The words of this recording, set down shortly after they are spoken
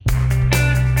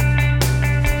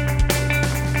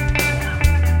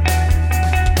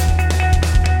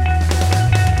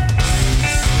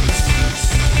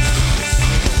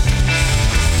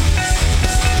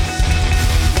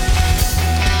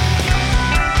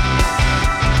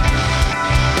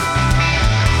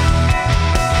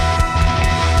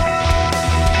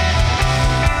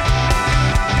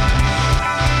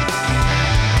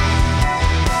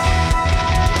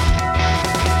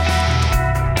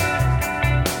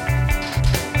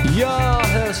يا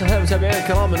هلا وسهلا متابعينا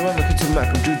الكرام، من وين ما كنتم،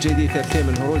 معكم جود جديد 30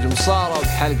 من هروج المصارعة،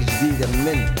 وحلقة جديدة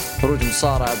من هروج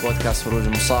المصارعة، بودكاست هروج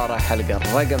المصارعة، حلقة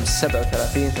الرقم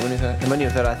 37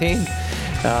 38.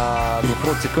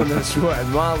 المفروض تكون الأسبوع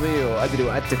الماضي، وأدري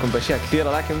وعدتكم بأشياء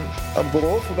كثيرة، لكن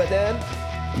الظروف وبعدين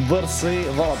ضرسي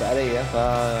ضرب علي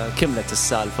فكملت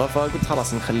السالفة، فقلت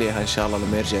خلاص نخليها إن شاء الله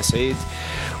لما يرجع سعيد.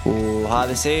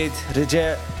 وهذا سعيد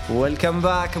رجع. ويلكم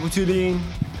باك أبو تولين،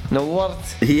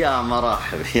 نورت. يا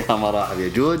مرحب يا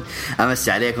جود،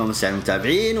 أمسي عليكم ومسي على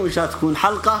المتابعين، وإن شاء الله تكون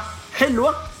حلقة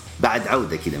حلوة بعد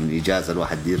عودة كذا من إجازة،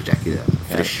 الواحد يرجع كذا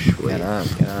فريش. كلام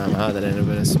هذا اللي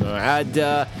نبغى نسمعه.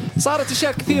 عاد صارت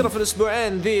أشياء كثيرة في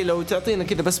الأسبوعين ذي، لو تعطينا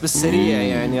كذا بس بالسريع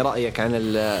يعني رأيك عن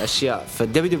الأشياء في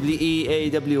WWE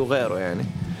AEW وغيره يعني.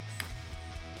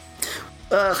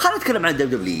 خلينا نتكلم عن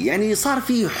WWE. يعني صار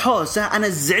فيه حوسة أنا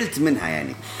زعلت منها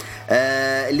يعني،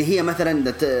 اللي هي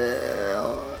مثلا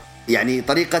يعني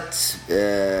طريقة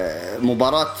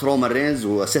مباراة رومان رينز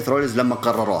وسيث رولينز لما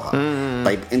قرروها.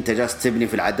 طيب أنت جالس تبني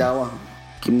في العداوة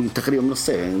تقريبا من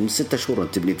الصيف، يعني من 6 شهور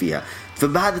تبني فيها،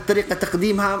 فبهذه الطريقة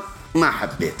تقديمها ما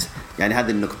حبيت يعني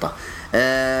هذه النقطة.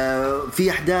 في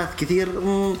أحداث كثير،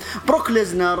 بروك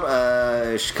ليزنر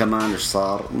إيش كمان إيش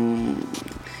صار،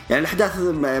 يعني الأحداث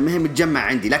مهم تجمع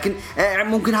عندي، لكن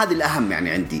ممكن هذه الأهم يعني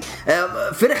عندي.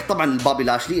 فرح طبعا بابي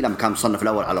لاشلي لما كان مصنف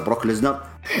الأول على بروك ليزنر،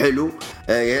 حلو،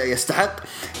 يستحق.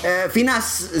 في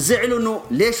ناس زعلوا إنه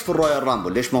ليش في الرويال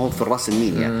رامبل، ليش ما هو في الراس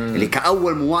المينيا اللي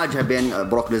كأول مواجهة بين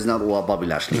بروك ليزنر وبابي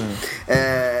لاشلي.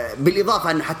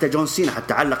 بالإضافة أن حتى جون سينا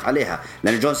حتى علق عليها،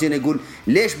 لأن جون سينا يقول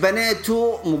ليش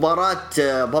بنيتوا مباراة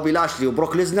بابي لاشلي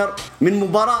وبروك ليزنر من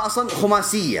مباراة أصلا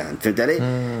خماسية، أنت فهمت علي؟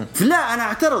 فلا أنا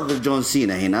أعترض جون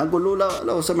سينا هنا، أقول له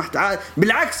لو سمحت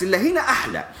بالعكس اللي هنا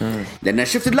أحلى، لأن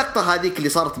شفت اللقطة هذيك اللي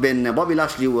صارت بين بابي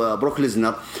لاشلي وبروك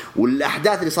ليزنر،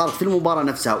 والأحداث اللي صارت في المباراة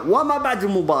نفسها وما بعد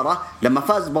المباراة لما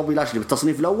فاز بابي لاشلي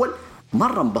بالتصنيف الأول،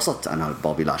 مرة انبسطت أنا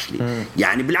بابي لاشلي.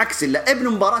 يعني بالعكس إلا ابن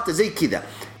مباراته زي كذا،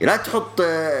 لا تحط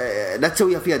لا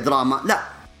تسويها فيها دراما، لا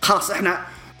خلاص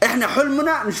إحنا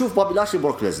حلمنا نشوف بابي لاشلي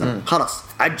بروك ليزنر، خلاص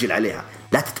عجل عليها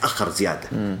لا تتأخر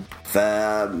زيادة.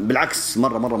 فبالعكس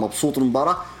مرة مبسوط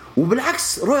المباراة.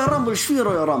 وبالعكس رويال رامبل، ايش فيه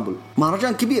رويال رامبل؟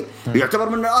 مهرجان كبير يعتبر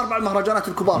من 4 المهرجانات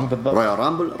الكبار، رويال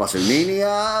رامبل،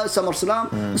 راسلمانيا، سمر سلام،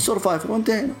 السورفايفر،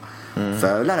 وانتهينا.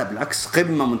 فلا بالعكس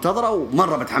قمة منتظرة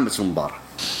ومرة متحمس للمباراة.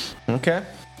 اوكي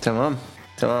تمام.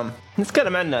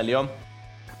 نتكلم عنها اليوم،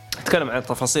 نتكلم عن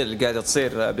التفاصيل اللي قاعدة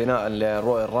تصير بناء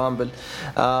للرويال رامبل.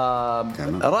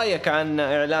 رأيك عن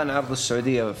إعلان عرض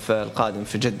السعودية في القادم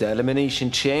في جدة،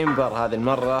 إليمينيشن تشامبر هذه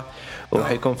المرة،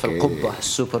 وحيكون في القبة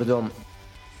السوبر دوم.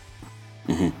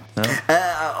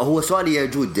 هو سؤالي يا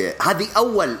جود، هذه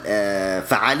أول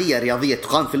فعالية رياضية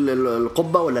تقام في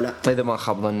القبة ولا لا؟ إذا ما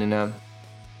خاب ظني نعم.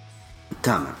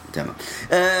 تمام.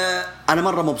 أنا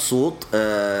مرة مبسوط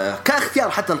كاختيار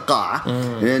حتى القاعة.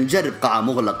 نجرب قاعة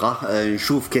مغلقة،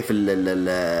 نشوف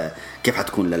كيف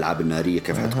حتكون الألعاب النارية،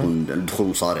 كيف حتكون دخول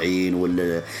مصارعين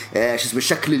ولا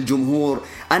شكل الجمهور.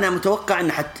 أنا متوقع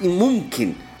أن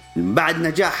ممكن بعد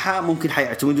نجاحها ممكن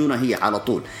حيعتمدونها هي على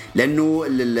طول، لأنه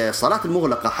الصالات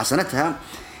المغلقة حسنتها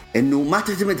إنه ما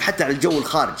تعتمد حتى على الجو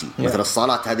الخارجي. مثل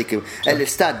الصالات هذيك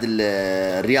الاستاد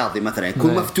الرياضي مثلا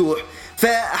يكون مفتوح،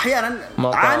 فأحيانا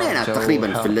عانينا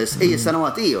تقريبا في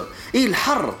السنوات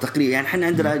الحر تقريبا. يعني احنا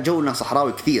عندنا جونا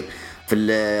صحراوي كثير في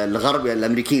الغرب،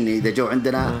 الأمريكيين إذا جو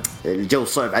عندنا الجو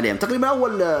صعب عليهم. تقريبا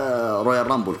أول رويال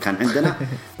رامبل كان عندنا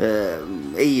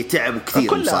تعب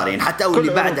كثير مصارين، حتى أول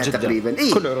اللي بعدها تقريبا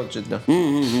كل عروض جدا.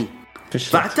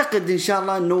 فأعتقد إن شاء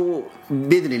الله إنه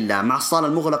بإذن الله مع الصالة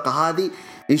المغلقة هذه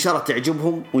إن شاء الله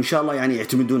تعجبهم، وإن شاء الله يعني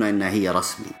يعتمدونها إنها هي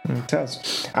رسمي. ممتاز.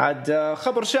 عاد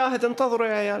خبر شاهد، انتظروا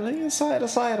يا عيال، هي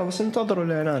صايرة بس انتظروا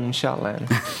الإعلان إن شاء الله يعني.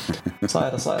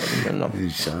 صايرة إن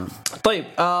شاء الله. طيب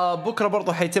بكرة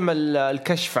برضو حيتم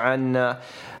الكشف عن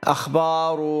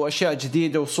أخبار وأشياء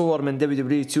جديدة وصور من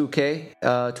WWE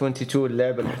 2K22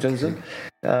 اللعبة اللي حتنزل.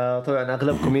 طبعا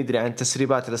أغلبكم يدري عن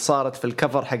التسريبات اللي صارت في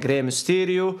الكفر حق ري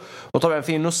ميستيريو، وطبعا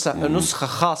في نسخة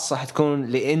خاصة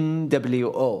حتكون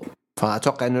لNWO،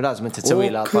 فأتوقع أنه لازم أنت تسوي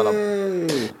لها طلب.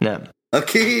 نعم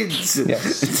أكيد.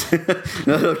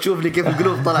 لو تشوف لي كيف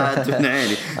القلوب طلعت من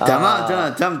عيني.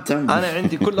 تمام. أنا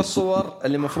عندي كل الصور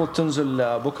اللي مفروض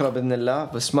تنزل بكرة بإذن الله،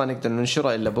 بس ما نقدر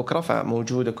ننشرها إلا بكرة،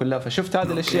 فموجودة كلها. فشفت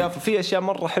هذه الأشياء، ففي أشياء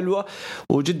مرة حلوة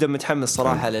وجدا متحمس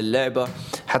صراحة للعبة.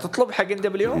 حتطلب حق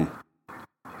NWO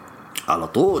على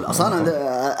طول. أصلا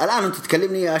الآن أنت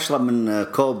تكلمني أشرب من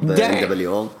كوب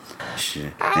NWO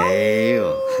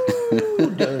ايوه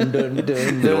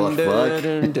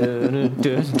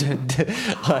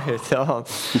تمام.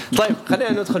 طيب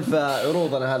خلينا ندخل في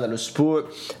عروضنا هذا الاسبوع.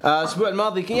 الاسبوع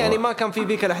الماضي يعني ما كان في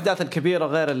ذيك الاحداث الكبيره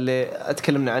غير اللي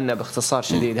اتكلمنا عنها باختصار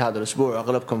شديد. هذا الاسبوع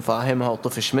اغلبكم فاهمها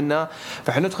وطفش منها،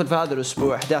 فحندخل في هذا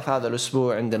الاسبوع. احداث هذا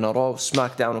الاسبوع عندنا رو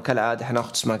سماك داون، وكالعاده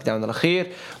حناخذ سماك داون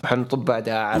الاخير وحنطب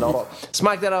بعدها على رو.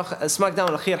 سماك داون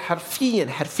الاخير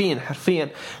حرفيا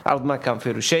العرض ما كان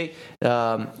فيه شيء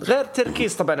غير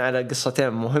تركيز طبعا على قصتين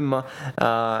مهمه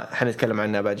حنتكلم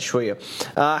عنها بعد شويه.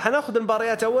 حناخذ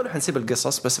المباريات اول وحنسيب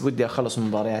القصص، بس بدي اخلص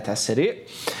المباريات على السريع.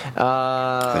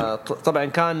 طبعا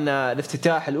كان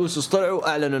الافتتاح الأوسوس طلعوا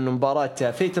اعلنوا انه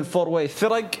مباراه فيتل فور واي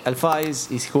فرق الفايز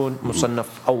يكون مصنف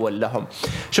اول لهم.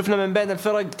 شفنا من بين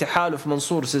الفرق تحالف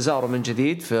منصور سيزارو من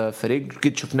جديد في فريق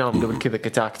قد شفناهم قبل كذا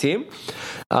كتاك تيم.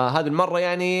 هذه المره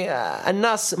يعني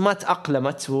الناس ما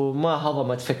تأقلمت وما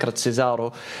هضمت فكره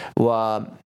سيزارو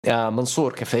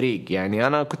ومنصور كفريق. يعني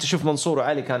أنا كنت أشوف منصور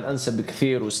وعلي كان أنسب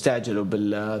بكثير، واستعجلوا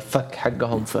بالفك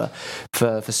حقهم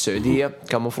في السعودية.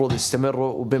 كان مفروض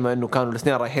يستمروا، وبما أنه كانوا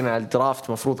الاثنين رايحين على الدرافت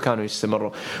مفروض كانوا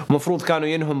يستمروا، ومفروض كانوا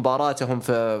ينهوا مباراتهم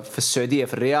في السعودية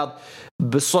في الرياض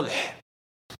بالصلح،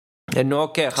 انه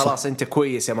اوكي خلاص انت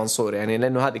كويس يا منصور، يعني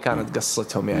لانه هذه كانت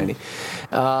قصتهم. يعني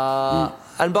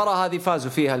المباراة هذه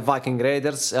فازوا فيها الفايكنج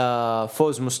ريدرز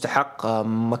فوز مستحق،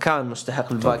 مكان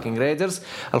مستحق للفايكنج ريدرز.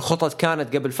 الخطط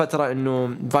كانت قبل فترة انه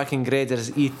الفايكنج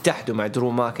ريدرز يتحدوا مع درو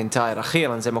ماكنتاير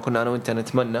اخيرا زي ما كنا انا وانت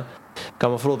نتمنى.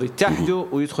 كان مفروض يتحدوا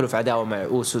ويدخلوا في عداوة مع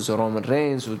أوسوس ورومان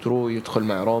رينز، ودرو يدخل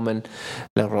مع رومان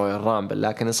للرويال رامبل،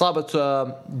 لكن إصابة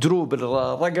درو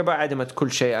بالرقبة عدمت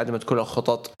كل شيء، عدمت كل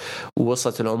الخطط،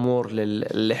 ووصلت الأمور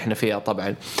اللي احنا فيها.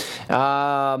 طبعا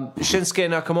شينسكي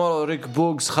ناكامورا وريك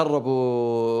بوغز خربوا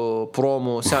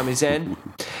برومو سامي زين.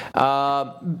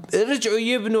 رجعوا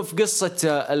يبنوا في قصة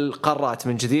القارات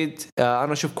من جديد.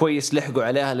 أنا أشوف كويس لحقوا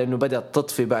عليها، لأنه بدأت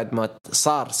تطفي بعد ما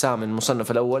صار سامي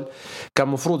المصنف الأول. كان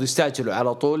مفروض يستعجلوا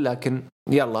على طول، لكن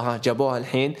يلا جابوها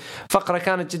الحين. فقرة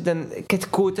كانت جدا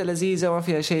كتكوتة لذيذة، ما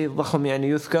فيها شيء ضخم يعني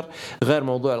يذكر غير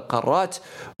موضوع القارات.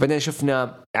 بعدين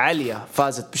شفنا عليا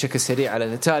فازت بشكل سريع على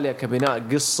ناتاليا كبناء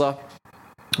قصة.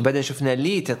 وبعدين شفنا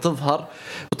ليتا تظهر،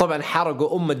 وطبعا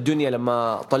حرقوا الدنيا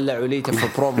لما طلعوا ليتا في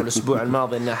برومو الأسبوع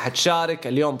الماضي إنها حتشارك.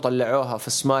 اليوم طلعوها في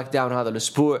سماك داون هذا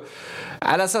الأسبوع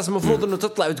على أساس مفروض إنه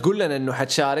تطلع وتقول لنا إنه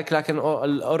حتشارك، لكن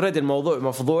أوريدي الموضوع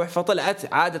مفضوح.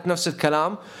 فطلعت عادت نفس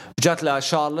الكلام، جات لها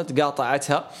شارلت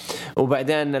قاطعتها،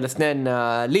 وبعدين الاثنين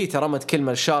ليتا رمت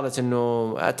كلمة لشارلت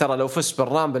إنه ترى لو فزت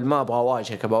بالرامبل ما أبغى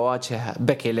أواجهك، أواجه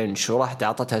بيكي لينش، وراحت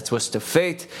أعطتها تويست اوف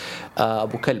فيت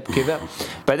أبو كلب كذا.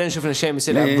 بعدين شفنا شيمس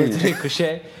يلعب ضد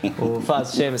ريكوشي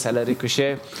وفاز شيمس على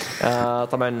ريكوشي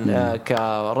طبعا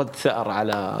كرد ثأر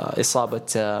على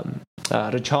إصابة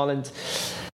ريج هولاند.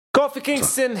 كوفي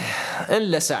كينغستون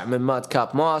انلسع من ماد كاب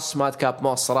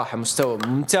موس صراحة مستوى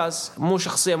ممتاز، مو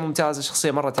شخصية ممتازة،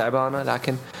 شخصية مرة تعبانة،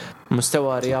 لكن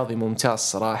مستوى رياضي ممتاز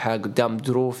صراحة قدام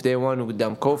درو في دي 1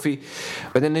 وقدام كوفي.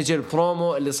 بعدين نجي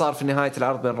البرومو اللي صار في نهاية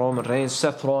العرض بين رومان رينز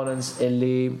وسيث رولينز،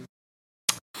 اللي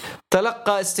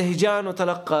تلقى استهجان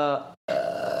وتلقى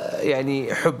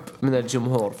يعني حب من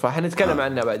الجمهور، فحنتكلم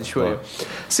عنه بعد شوية.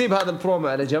 سيب هذا البرومو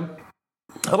على جنب.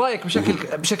 رأيك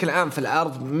بشكل عام في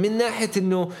العرض من ناحية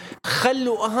انه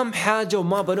خلوا اهم حاجة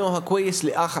وما بنوها كويس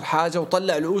لآخر حاجة،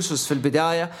 وطلع الأوسوس في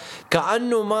البداية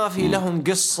كأنه ما في لهم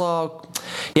قصة.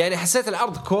 يعني حسيت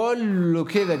العرض كله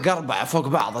كذا قربع فوق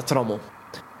بعض، ترموا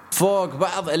فوق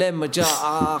بعض الين ما جاء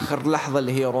آخر لحظة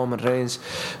اللي هي رومان رينز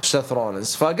وسيث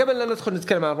رولينز. فقبل لا ندخل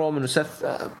نتكلم عن رومان وسيث،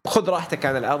 خذ راحتك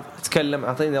عن العرض، اتكلم،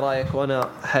 اعطيني رأيك وانا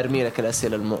حرمي لك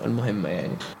الأسئلة المهمة.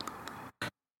 يعني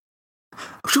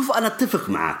شوف أنا أتفق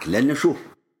معاك، لأنه شوف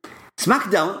سماك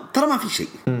داون ترى ما في شيء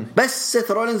بس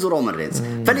سيث رولينز ورومان رينز،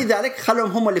 فلذلك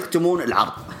خلهم هم اللي يختمون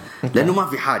العرض، لأنه ما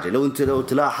في حاجة. لو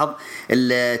تلاحظ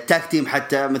التاك تيم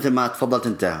حتى مثل ما تفضلت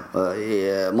أنت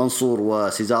منصور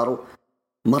وسيزارو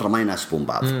مرة ما يناسبون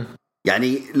بعض.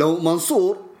 يعني لو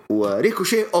منصور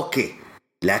وريكوشي أوكي،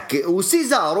 لكن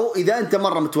وسيزارو إذا أنت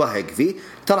مرة متوهق فيه،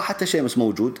 ترى حتى شيمس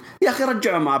موجود يا أخي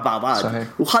رجعهم مع بعض عادي،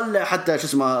 وخلى حتى شو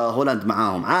اسمه هولاند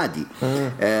معاهم عادي.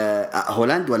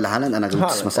 هولاند ولا هالاند؟ أنا قلت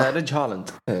اسمه صح، ريج هولاند.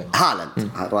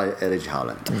 ريج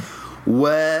هولاند.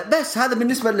 وبس هذا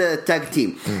بالنسبة للتاج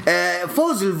تيم.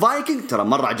 فوز الفايكنج ترى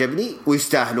مرة عجبني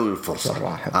ويستاهلون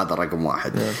الفرصة، هذا رقم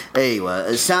واحد.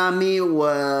 أيوة سامي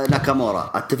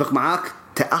وناكامورا أتفق معاك،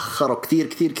 تأخروا كثير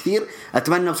كثير كثير.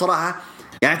 أتمنى بصراحة،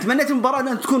 يعني تمنيت المباراة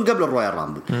أن تكون قبل الرويال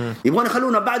رامبل، يبغون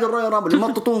يخلونا بعد الرويال رامبل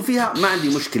يمططون فيها، ما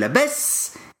عندي مشكلة،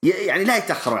 بس يعني لا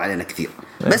يتأخروا علينا كثير.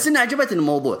 بس إن عجبتني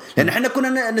الموضوع، لأن إحنا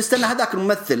كنا نستنى هذاك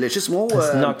الممثل شو اسمه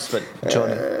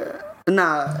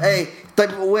انها اي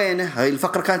طيب وينه هاي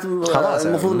الفقره كانت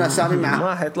المفروض انها سامي معه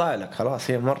ما حيطلع لك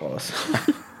خلاص هي مره بس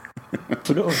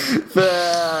فلوس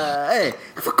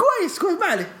فكويس ما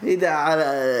عليه اذا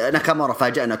انا كاميرا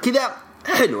فاجأنا كذا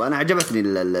حلو. انا عجبتني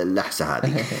اللحسه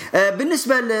هذه.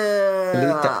 بالنسبه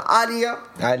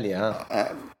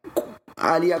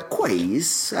عالية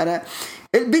كويس. انا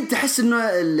البنت احس انه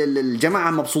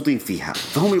الجماعه مبسوطين فيها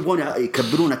فهم يبغون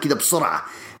يكبرونها كذا بسرعه.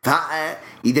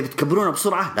 فاذا بتكبرونها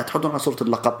بسرعه لا تحطون على صوره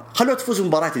اللقب، خلوها تفوز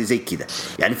بمباراه اللي زي كذا.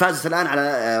 يعني فازت الان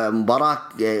على مباراه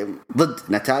ضد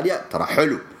ناتاليا ترى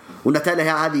حلو،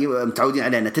 وناتاليا هذه متعودين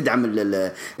عليها انها تدعم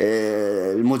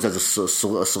المزز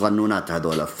الصغنونات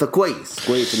هذولا.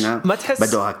 فكويس انها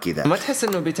بدوها كذا. ما تحس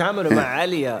انه بيتعاملوا مع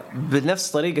عليا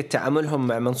بنفس طريقه تعاملهم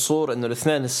مع منصور، انه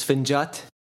الاثنين اسفنجات؟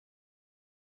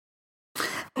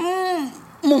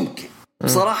 ممكن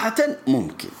صراحه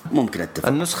ممكن اتفق.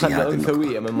 النسخه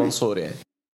الانثويه من منصور يعني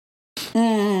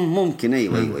ممكن.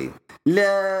 ايوه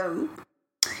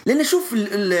لأن شوف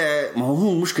ما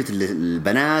هو مشكلة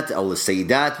البنات أو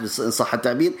السيدات إن صح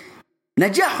التعبير،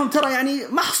 نجاحهم ترى يعني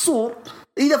محصور.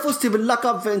 إذا فزتي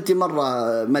باللقب فأنت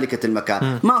مرة ملكة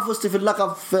المكان، ما فزتي في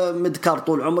اللقب فمدكار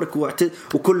طول عمرك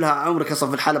وكلها عمرك أصلا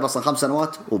في الحلبة أصلا 5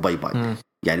 سنوات وباي باي.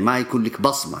 يعني ما يكون لك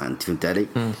بصمة. أنت فهمت علي؟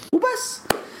 وبس.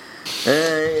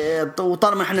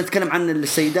 وطالما احنا نتكلم عن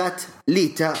السيدات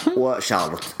ليتا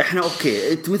وشارلوت، احنا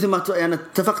اوكي انت مثل ما يعني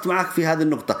اتفقت معك في هذه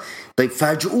النقطة. طيب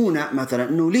فاجئونا مثلا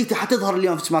انه ليتا حتظهر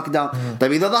اليوم في سماك داون.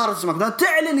 طيب اذا ظهرت في سماك داون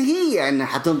تعلن هي انها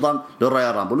حتنضم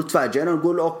للرويال رامبل وتفاجئنا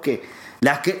ونقول اوكي.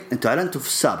 لكن انتوا اعلنتوا في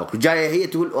السابق وجايه هي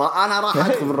تقول انا راح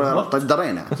ادخل في الرويال رامبل. طيب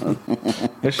درينا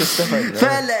ايش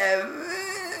استفدنا؟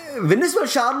 بالنسبة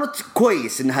لشارلوت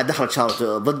كويس انها دخلت شارلوت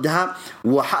ضدها،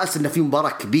 وحاسس ان في مباراة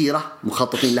كبيرة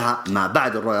مخططين لها ما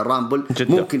بعد الرويال رامبل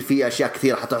جدا. ممكن في اشياء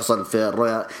كثيرة حتحصل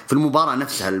في المباراة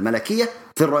نفسها الملكية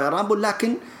في الرويال رامبل،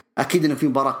 لكن اكيد ان في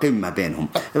مباراة قمة بينهم.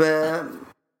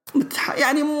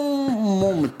 يعني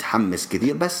مو متحمس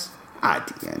كثير بس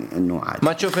عادي، يعني انه عادي.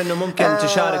 ما تشوف انه ممكن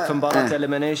تشارك في مباراة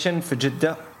إليمينيشن في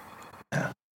جدة؟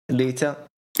 ليتا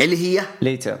اللي هي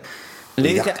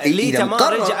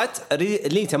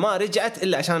ليتا ما رجعت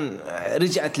إلا عشان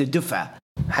رجعت للدفعة،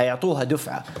 حيعطوها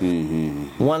دفعة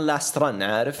وان لاست رن،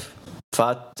 عارف؟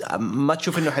 فما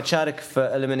تشوف إنه حتشارك في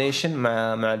إليمينيشن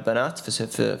مع البنات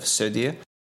في السعودية؟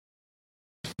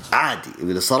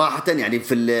 عادي صراحة. يعني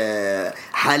في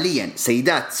حاليا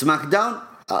سيدات سماك داون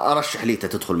أرشح ليتا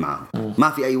تدخل معهم. ما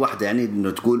في أي واحدة يعني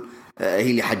إنه تقول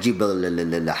هي اللي حتجيب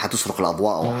حتسرق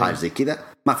الأضواء أو حاجة زي كذا.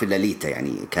 ما في ليتا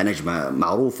يعني كنجمة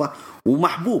معروفة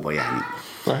ومحبوبة يعني.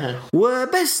 صحيح.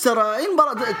 وبس ترى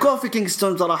مباراة كوفي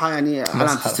كينغستون صراحة يعني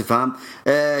علامة استفهام.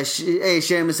 أي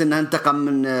شيء مثل إنه انتقم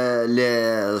من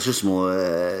شو اسمه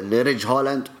لريج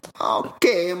هولاند.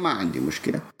 أوكي ما عندي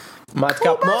مشكلة. مات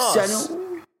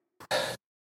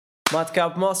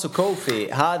كاب موس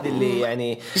وكوفي هذه اللي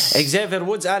يعني إكزافير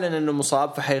وودز أعلن إنه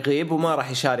مصاب فحيغيب وما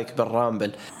راح يشارك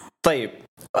بالرامبل. طيب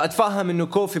أتفهم إنه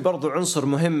كوفي برضو عنصر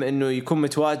مهم إنه يكون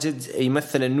متواجد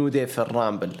يمثل النودي في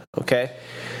الرامبل. أوكي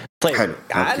طيب حلو.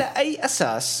 على أي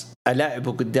أساس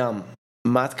ألاعبه قدام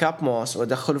مات كاب موس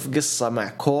وأدخله في قصة مع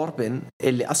كوربن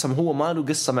اللي أصلا هو ما له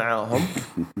قصة معاهم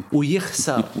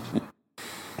ويخسر؟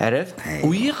 عرفت؟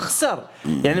 ويخسر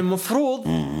يعني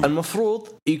المفروض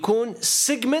يكون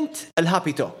سيجمنت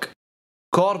الهابي توك.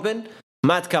 كوربن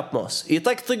مات كاب موس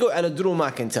يطقطقوا على درو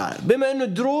ماكنتاير، بما انه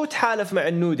درو تحالف مع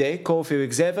النودي كوفي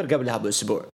وإكزافير قبلها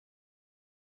بأسبوع.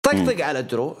 طقطق على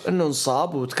درو انه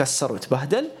انصاب وتكسر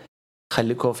وتبهدل،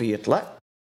 خلي كوفي يطلع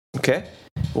اوكي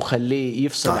وخليه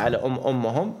يفصل على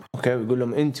امهم اوكي ويقول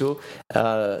لهم انتوا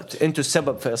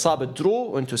السبب في اصابه درو،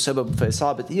 وانتوا السبب في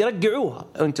اصابه، يرجعوها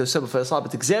انتوا السبب في اصابه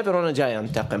إكزافير وانا جاي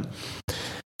انتقم.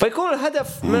 فيكون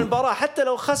الهدف من المباراه حتى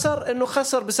لو خسر انه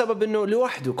خسر بسبب انه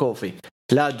لوحده كوفي،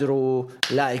 لا درو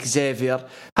لا إكزافير.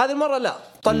 هذه المره لا،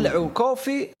 طلعوا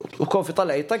كوفي وكوفي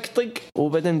طلع يطقطق،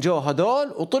 وبعدين جو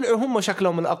هذول وطلعوا هم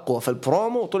شكلهم الاقوى في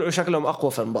البرومو وطلعوا شكلهم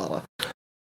اقوى في المباراه.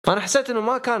 فأنا حسيت إنه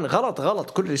ما كان غلط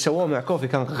كل اللي سووه مع كوفي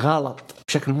كان غلط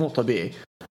بشكل مو طبيعي،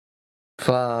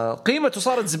 فقيمته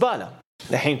صارت زبالة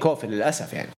الحين كوفي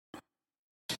للأسف. يعني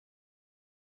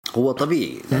هو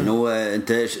طبيعي لأنه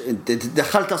أنت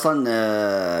دخلت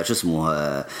أصلا شو اسمه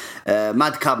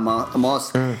ماد كاب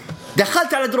موس،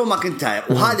 دخلت على درو ماكنتاير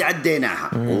وهذه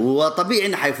عديناها، وطبيعي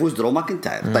إنه حيفوز درو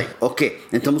ماكنتاير. طيب أوكي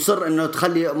أنت مصر إنه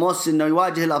تخلي موس إنه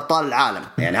يواجه الأبطال العالم،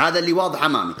 يعني هذا اللي واضح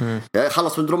أمامي.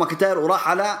 خلص من درو ماكنتاير وراح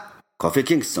على كوفي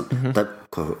كينغستون. طيب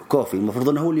كوفي المفروض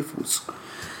إنه هو اللي يفوز.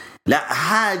 لا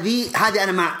هذه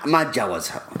أنا ما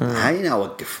أتجاوزها. هنا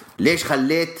أوقف. ليش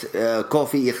خليت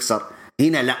كوفي يخسر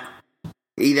هنا؟ لا،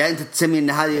 إذا أنت تسمي إن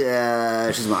هذه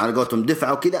شو اسمه على قولتهم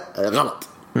دفعة وكذا غلط.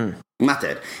 ما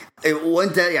تعرف.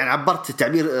 وانت يعني عبرت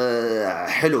تعبير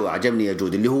حلو عجبني يا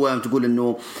جود، اللي هو تقول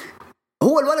انه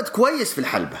هو الولد كويس في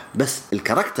الحلبة بس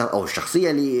الكاركتر او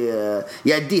الشخصية اللي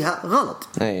يأديها غلط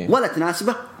ولا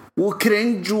تناسبه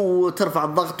وكرنج وترفع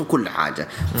الضغط وكل حاجة.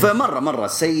 فمرة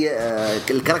سيء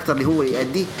الكاركتر اللي هو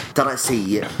يأديه، ترى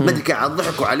سيء. ما ادري قاعد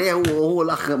ضحكوا عليه وهو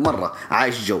الاخ مرة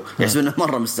عايش جو يحسب انه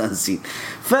مرة مستانسين.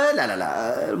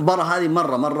 فلا المباراة هذه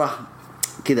مرة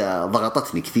كذا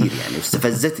ضغطتني كثير يعني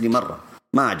واستفزتني مرة،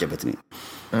 ما عجبتني.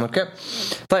 اوكي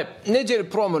طيب نجي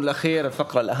للبرومو الاخير،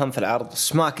 الفقره الاهم في العرض،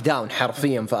 سماك داون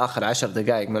حرفيا في اخر 10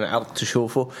 دقائق من العرض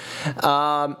تشوفه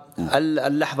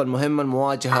اللحظه المهمه،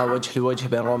 المواجهه وجه لوجه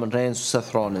بين رومان رينز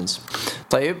وسيث رولينز.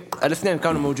 طيب الاثنين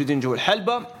كانوا موجودين جوا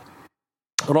الحلبه.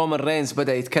 رومان رينز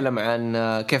بدأ يتكلم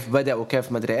عن كيف بدأ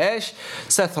وكيف مدري إيش.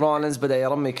 سيث رولينز بدأ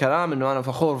يرمي كلام إنه أنا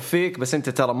فخور فيك بس أنت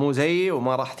ترى مو زيي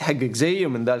وما راح تحقق زيي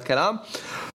ومن ذا الكلام.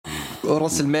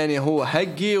 ورسلمانيا هو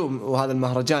حقي وهذا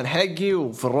المهرجان حقي،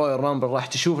 وفي الرويال رامبل راح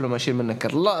تشوف لما أشيل منك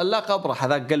اللقب. راح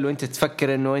هذاك قال له أنت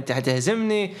تفكر إنه أنت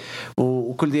حتهزمني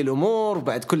وكل دي الأمور،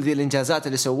 وبعد كل دي الإنجازات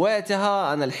اللي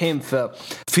سويتها أنا الحين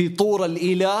في طور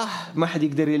الإله ما حد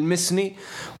يقدر يلمسني.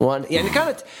 يعني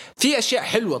كانت في أشياء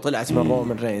حلوة طلعت من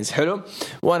رومان رينز حلو،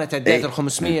 وأنا تعديت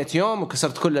 500 يوم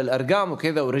وكسرت كل الأرقام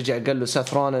وكذا. ورجع قال له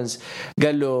سيث رولينز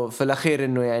قال له في الأخير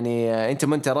إنه يعني أنت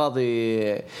ما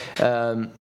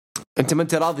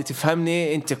أنت راضي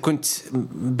تفهمني، أنت كنت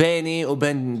بيني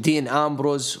وبين دين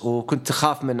أمبروز وكنت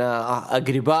تخاف من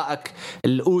أقربائك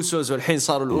الأوسوس، والحين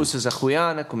صاروا الأوسوس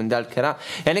أخويانك ومن ذا الكلام.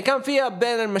 يعني كان فيها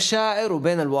بين المشاعر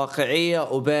وبين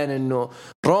الواقعية وبين إنه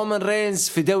رومان رينز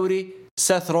في دوري،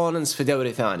 سيث رولينز في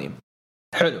دوري ثاني.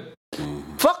 حلو،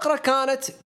 فقرة كانت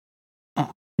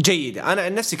جيدة، أنا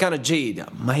عن نفسي كانت جيدة،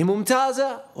 ما هي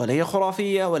ممتازة ولا هي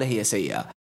خرافية ولا هي سيئة،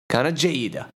 كانت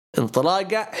جيدة،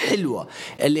 انطلاقة حلوة.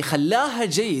 اللي خلاها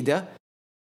جيدة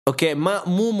أوكي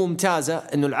مو ممتازة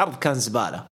إنه العرض كان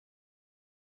زبالة.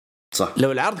 صح.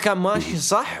 لو العرض كان ماشي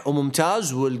صح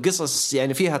وممتاز والقصص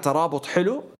يعني فيها ترابط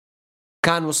حلو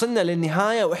كان وصلنا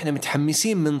للنهاية وإحنا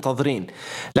متحمسين منتظرين.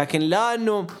 لكن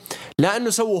لأنه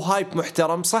سووا هايب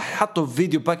محترم، صح حطوا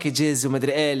فيديو باكيجز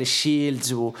ومدري إيه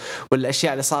للشيلدز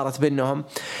والأشياء اللي صارت بينهم،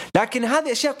 لكن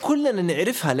هذه أشياء كلنا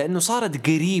نعرفها لأنه صارت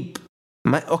قريب.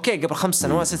 أوكي قبل 5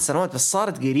 سنوات 6 سنوات بس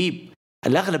صارت قريب،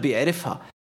 الأغلب يعرفها.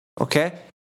 أوكي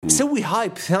سوي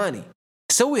هايب ثاني،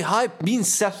 سوي هايب مين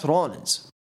سيث رولينز.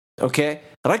 أوكي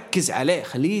ركز عليه،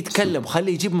 خليه يتكلم،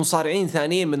 خليه يجيب مصارعين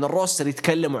ثانيين من الروستر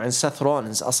يتكلموا عن سيث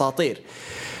رولينز أساطير.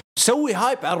 سوي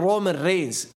هايب عن رومان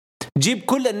رينز، جيب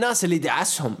كل الناس اللي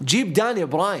دعسهم، جيب داني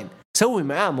براين سوي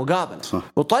معاه مقابلة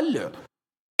وطلعوا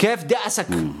كيف دعسك،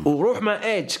 وروح مع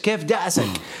ايج كيف دعسك،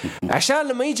 عشان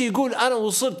لما يجي يقول انا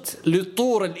وصلت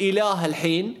لطور الاله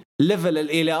الحين ليفل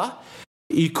الاله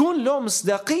يكون له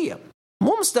مصداقية.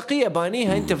 مو مصداقية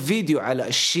بانيها انت في فيديو على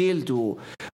الشيلد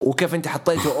وكيف انت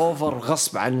حطيته اوفر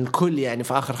غصب عن الكل يعني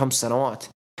في اخر 5 سنوات.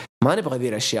 ما نبغى ذي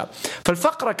الاشياء.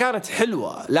 فالفقرة كانت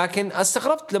حلوة، لكن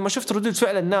استغربت لما شفت ردود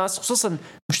فعل الناس خصوصا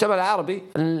المجتمع العربي.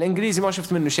 الانجليزي ما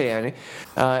شفت منه شيء يعني،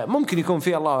 ممكن يكون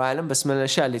فيه الله اعلم، بس من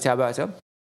الاشياء اللي تابعتها.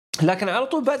 لكن على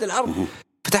طول بعد العرض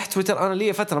فتحت تويتر. أنا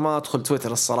لي فترة ما أدخل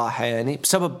تويتر الصراحة يعني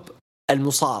بسبب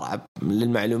المصارعة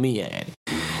للمعلومية يعني،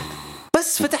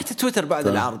 بس فتحت تويتر بعد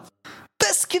العرض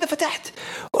بس كذا، فتحت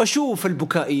وأشوف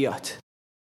البكائيات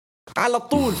على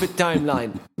طول في التايم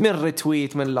لاين، من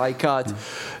ريتويت من لايكات.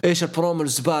 إيش البرومو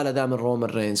الزبالة ذا من رومان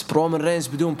رينز، برومان رينز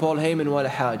بدون بول هيمن ولا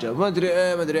حاجة، ما أدري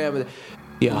إيه.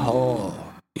 يا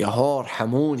هو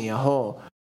ارحموني يا هو.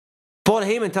 بول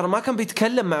هيمن ترى ما كان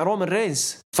بيتكلم مع رومان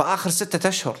رينز في آخر 6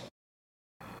 أشهر.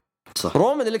 صح.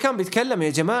 رومان اللي كان بيتكلم، يا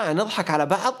جماعة نضحك على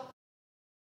بعض،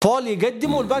 بول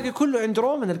يقدمه والباقي كله عند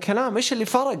رومان الكلام. إيش اللي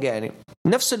فرق يعني؟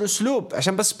 نفس الأسلوب،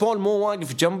 عشان بس بول مو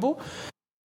واقف جنبه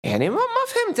يعني. ما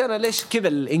فهمت أنا ليش كذا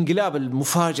الانقلاب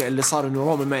المفاجئ اللي صار إنه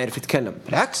رومان ما يعرف يتكلم.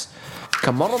 بالعكس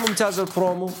كان مرة ممتاز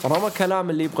البرومو، رمى كلام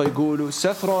اللي يبغى يقوله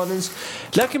سيث رولينز.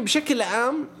 لكن بشكل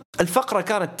عام الفقرة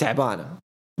كانت تعبانة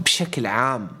بشكل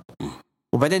عام.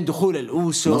 وبعدين دخول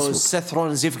الأوسوس، سيث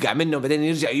رولينز يفقع منه وبعدين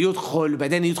يرجع يدخل،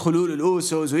 وبعدين يدخلوا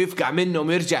الأوسوس ويفقع منهم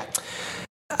ويرجع.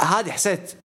 هذه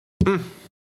حسيت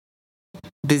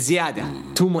بزيادة،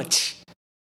 too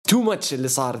much اللي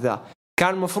صار ذا.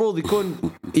 كان المفروض يكون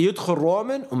يدخل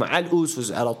رومان ومع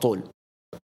الأوسوس على طول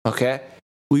أوكي،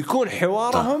 ويكون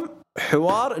حوارهم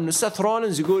حوار إنه سيث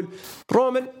رولينز يقول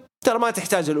رومان ترى ما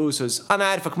تحتاج الأوسوس، أنا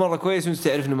أعرفك مرة كويس وأنت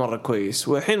تعرفني مرة كويس،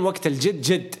 والحين وقت الجد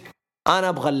جد، أنا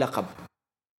أبغى اللقب.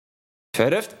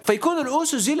 عرفت؟ فيكون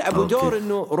الأوسوس يلعبوا دور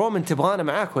إنه رومان تبغانا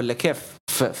معاك ولا كيف.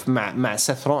 مع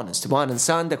سيث رولينز، تبغانا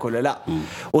نساندك ولا لا؟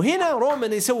 وهنا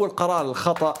رومان يسوي القرار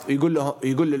الخطأ،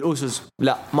 يقول للأوسوس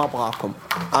لا ما أبغاكم،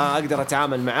 أنا أقدر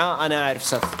أتعامل معاه، أنا أعرف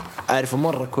سيث، أعرفه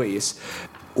مرة كويس.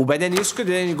 وبعدين يسكت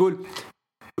لين يقول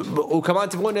وكمان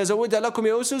تبغوني أزودها لكم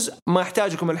يا أوسوس، ما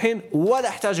أحتاجكم الحين ولا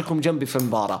أحتاجكم جنبي في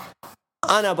المباراة،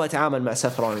 أنا بتعامل مع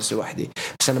سيث رولينز لوحدي.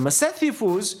 بس لما سيث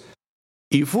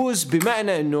يفوز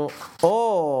بمعنى إنه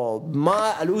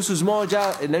ما الأوسوس ما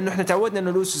جاء، لأنه إحنا تعودنا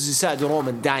إنه الأوسوس يساعدوا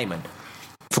رومان دائما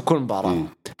في كل مباراة،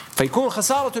 فيكون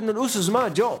خسارة إنه الأوسوس ما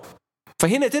جو.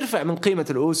 فهنا ترفع من قيمة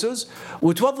الأوسوس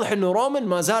وتوضح إنه رومان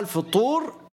ما زال في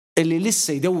الطور اللي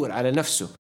لسه يدور على نفسه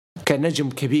كنجم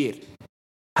كبير.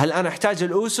 هل أنا أحتاج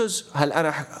الأوسوس؟ هل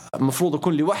أنا مفروض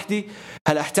أكون لوحدي؟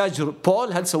 هل أحتاج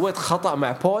بول؟ هل سويت خطأ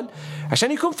مع بول؟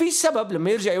 عشان يكون في سبب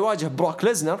لما يرجع يواجه بروك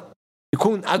ليزنر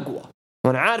يكون أقوى.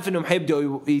 وأنا عارف إنهم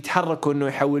حيبدأوا يتحركوا إنه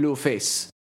يحولوه فيس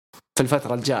في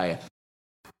الفترة الجاية.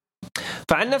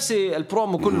 فعن نفسي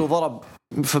البرومو كله ضرب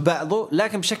في بعضه،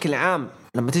 لكن بشكل عام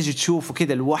لما تيجي تشوفه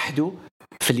كده لوحده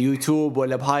في اليوتيوب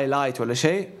ولا بهايلايت ولا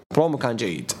شيء، برومو كان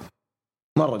جيد،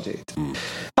 مرة جيد.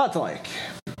 هات رأيك.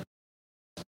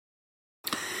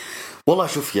 والله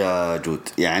شوف يا جود،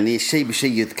 يعني الشيء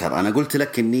بشيء يذكر. أنا قلت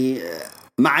لك إني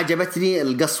ما عجبتني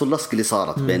القص واللصق اللي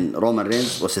صارت بين رومان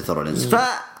رينز وسيث رولينز،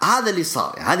 فهذا اللي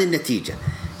صار، هذه النتيجة.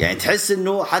 يعني تحس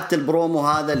إنه حتى البرومو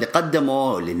هذا اللي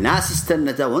قدموه اللي الناس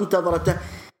استنته وانتظرته،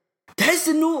 تحس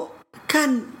إنه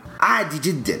كان عادي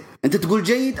جدا. أنت تقول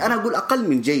جيد، أنا أقول أقل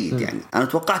من جيد. يعني أنا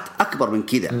توقعت أكبر من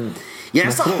كذا.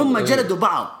 يعني صح هم جلدوا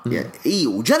بعض، يعني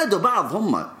وجلدوا بعض،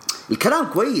 هم الكلام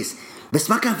كويس، بس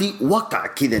ما كان في وقع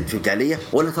كذا. انت فهمت علي؟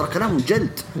 ولا ترى كلامهم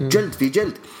جلد في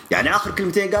جلد. يعني آخر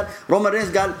كلمتين قال رومان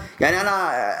رينز، قال يعني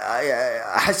أنا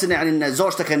أحس إن يعني إن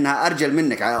زوجتك إنها أرجل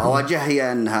منك، أواجهها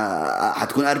هي إنها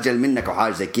حتكون أرجل منك أو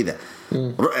حاجة زي كذا.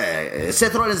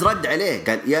 سيث رولينز رد عليه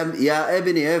قال يا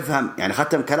ابني افهم، يعني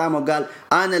ختم كلامه وقال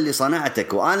أنا اللي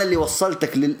صنعتك وأنا اللي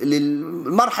وصلتك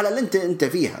للمرحلة اللي أنت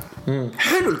فيها.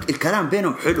 حلو الكلام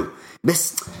بينهم حلو،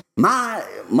 بس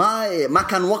ما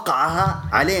كان وقعها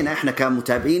علينا احنا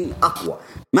كمتابعين اقوى.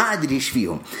 ما ادري ايش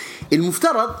فيهم.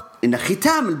 المفترض ان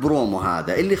ختام البرومو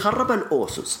هذا اللي خرب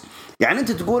الاوسوس، يعني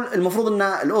انت تقول المفروض ان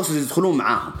الاوسوس يدخلون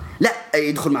معاهم، لا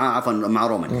يدخل معاه عفوا مع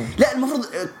رومان، لا المفروض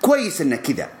كويس انه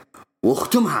كذا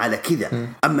واختمها على كذا.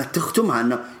 اما تختمها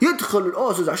انه يدخل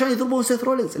الاوسوس عشان يضربون سيث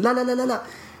رولينز، لا لا لا لا, لا.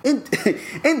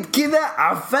 انت كذا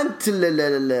عفنت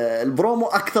البرومو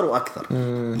اكثر واكثر.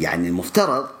 يعني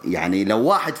المفترض يعني لو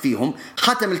واحد فيهم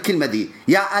ختم الكلمه دي،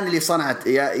 يا انا اللي صنعت،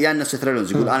 يا ان سيث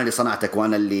رولينز يقول انا اللي صنعتك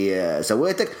وانا اللي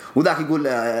سويتك، وذاك يقول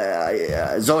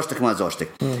زوجتك ما زوجتك.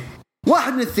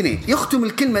 واحد من الاثنين يختم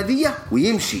الكلمه دي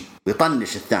ويمشي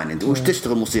ويطنش الثاني وش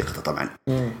تشتغل موسيقته طبعا.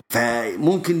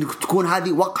 فممكن تكون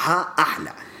هذه وقعها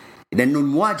احلى، لانه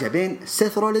المواجهه بين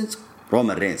سيث رولينز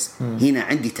رومان رينز هنا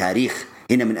عندي تاريخ،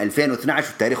 هنا من 2012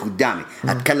 والتاريخ قدامي.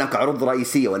 أتكلم كعروض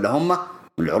رئيسية ولا هم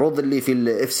العروض اللي في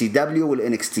الاف سي دبليو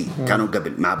والNXT كانوا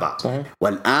قبل مع بعض،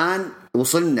 والآن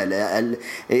وصلنا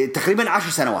تقريبا 10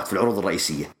 سنوات في العروض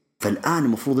الرئيسية. فالآن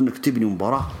المفروض أنك تبني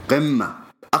مباراة قمة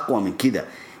أقوى من كذا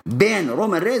بين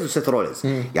رومان رينز وسيث رولينز.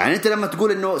 يعني أنت لما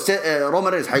تقول إنه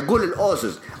رومان رينز حيقول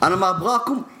للأوسوس أنا ما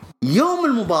أبغاكم، يوم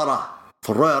المباراة في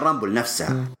الرويال رامبل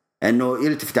نفسها انه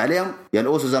يلتفت عليهم يا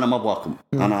الاوسوس انا ما ابغاكم،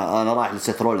 انا رايح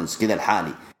لسيث رولينز كذا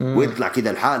الحالي، ويطلع كذا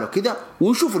الحاله وكذا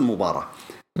ونشوف المباراه.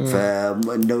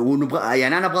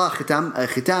 يعني انا ابغى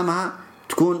ختامها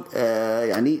تكون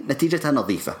يعني نتيجتها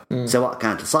نظيفه، سواء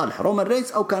كانت لصالح رومان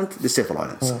رينز او كانت لسيث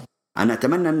رولينز. انا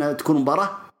اتمنى ان تكون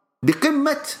مباراه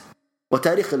بقمه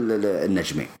وتاريخ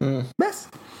النجمين. بس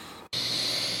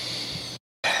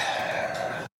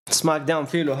سماك داون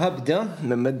فيه له هبدة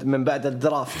من بعد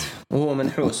الدرافت وهو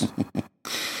منحوس.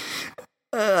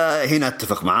 هنا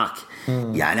اتفق معاك.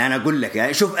 يعني انا اقول لك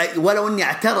يعني شوف، ولو اني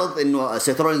اعترض انه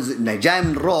سيث رولينز انه جاي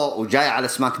من رو وجاي على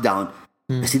سماك داون،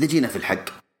 بس اذا جينا في الحق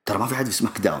ترى ما في حد في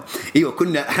سماك داون. ايوه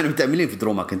كنا احنا متأملين في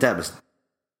درو ماكنتاير،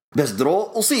 بس درو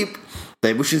اصيب.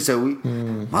 طيب وش نسوي؟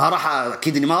 ما راح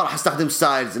اكيد اني ما راح استخدم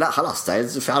ستايلز، لا خلاص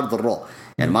ستايلز في عرض الرو،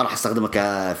 يعني ما راح استخدمه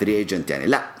كفري ايجنت، يعني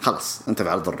لا خلاص انت في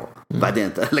عرض الرو بعدين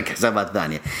انت لك حسابات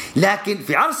ثانيه. لكن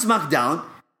في عرض سماك داون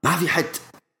ما في حد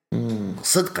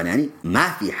صدقا، يعني ما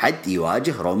في حد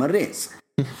يواجه رومان رينز.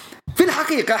 في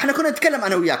الحقيقه احنا كنا نتكلم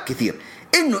انا وياك كثير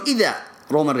انه اذا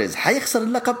رومان رينز حيخسر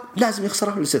اللقب لازم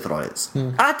يخسره لسيث رولينز.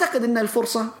 اعتقد ان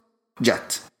الفرصه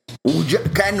جات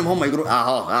كأنهم هم يقولون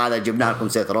هذا جبنا لكم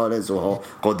سيث رولينز وهو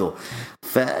خذوه،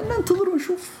 فننتظر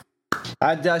ونشوف.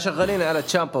 عاد شغالين على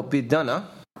تشامبا بيت دانا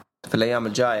في الأيام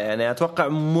الجاية، يعني أتوقع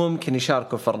ممكن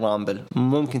يشاركوا في الرامبل،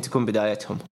 ممكن تكون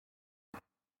بدايتهم.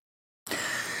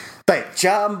 طيب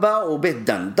تشامبا وبيت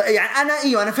دان. يعني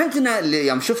انا فهمت ان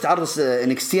يوم شفت عرض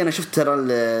انكستي انا شفت ترى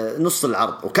نص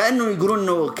العرض وكانه يقولون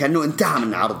انه كانه انتهى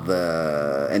من عرض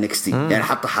انكستي. يعني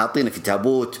حتى حاطينه في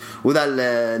تابوت وذا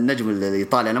النجم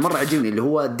الايطالي انا مره عجبني اللي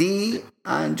هو دي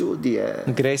انجو دي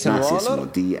جريسون وولر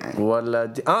دي يعني. ولا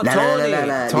دي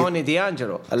لا توني دي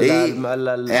انجلو حق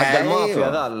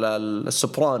المافيا ذا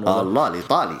السوبرانو الله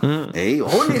الايطالي.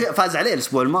 ايوه هو اللي فاز عليه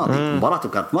الاسبوع الماضي. مباراته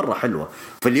كانت مره حلوه.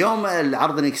 في اليوم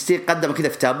العرض انكستي قدم كذا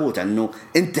في تابوت انه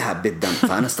انتهى بالدم.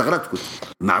 فانا استغربت قلت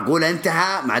معقوله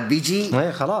انتهى مع بي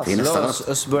جي خلاص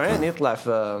اسبوعين يطلع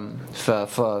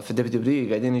في دبليو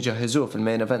قاعدين يجهزوه في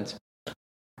المين ايفنت.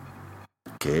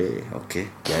 اوكي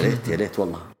يا ريت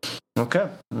والله. اوكي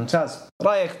ممتاز.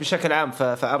 رايك بشكل عام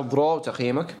في عرض رو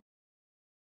وتقييمك؟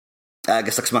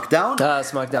 قصدك سماك داون؟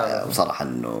 سماك داون بصراحه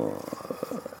انه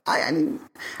يعني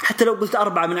حتى لو قلت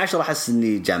 4 من 10 احس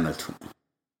اني جاملتهم.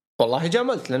 والله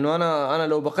جاملت لانه انا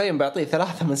لو بقيم بعطيه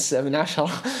 3 من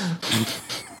 10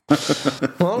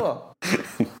 والله.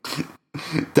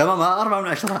 تمام 4 من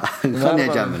 10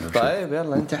 خليني أجامل. طيب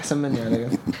يلا أنت أحسن مني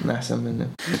يعني أحسن مني.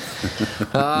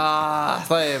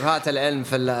 طيب هات العلم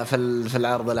في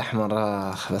العرض الأحمر.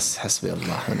 بس حسبي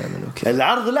الله ونعم الوكيل.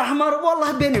 العرض الأحمر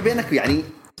والله بيني وبينك يعني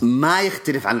ما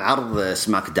يختلف عن عرض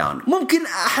سماك داون. ممكن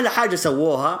أحلى حاجة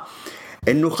سووها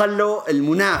إنه خلوا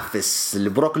المنافس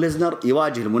لبروك ليزنر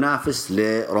يواجه المنافس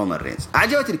لرومان رينز.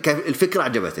 عجبتني الفكرة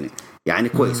عجبتني يعني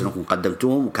كويس إنكم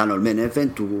قدمتوهم وكانوا المين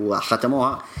إيفنت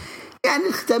وختموها. يعني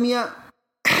الختامية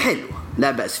حلوة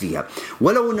لا بأس فيها.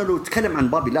 ولو إنه لو تكلم عن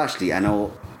بابي لاشلي أنا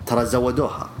ترى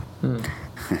زودوها.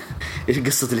 إيش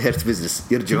قصة الهيرت بيزنس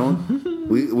يرجعون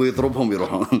ويضربهم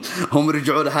يروحون. هم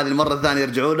يرجعوا له هذه المرة الثانية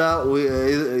يرجعوا له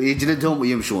ويجلدهم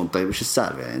ويمشون. طيب إيش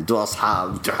السالفة يعني أنتوا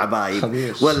أصحاب أنتوا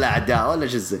حبايب ولا أعداء ولا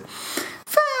جزء.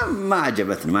 ما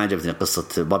عجبتني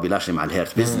قصة بابي لاشلي مع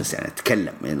الهيرت بيزنس. يعني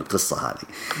تكلم يعني القصة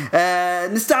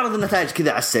هذه. نستعرض النتائج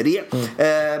كذا على السريع.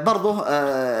 برضو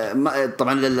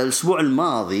طبعا الأسبوع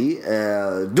الماضي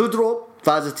دودرو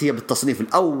فازت هي بالتصنيف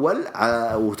الأول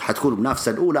وحتكون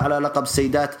منافسة الأولى على لقب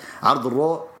السيدات عرض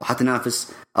الرو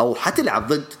وحتنافس أو حتلعب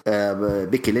ضد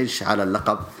بيكي لينش على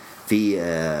اللقب في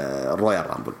الرويال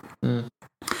رامبل.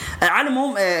 على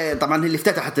العموم طبعا اللي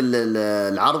افتتحت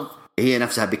العرض هي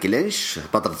نفسها بيكي لينش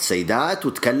بطلة السيدات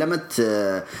وتكلمت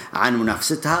عن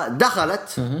منافستها.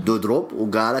 دخلت دودروب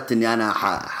وقالت اني انا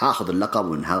حاخذ اللقب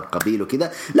وانهاء القبيل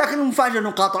وكذا. لكن المفاجأة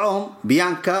انه قاطعوهم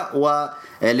بيانكا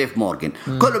وليف مورغان.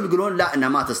 كلهم يقولون لا انها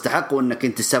ما تستحق وانك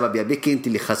انت السبب يا بيكي انت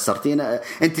اللي خسرتينا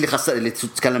انت اللي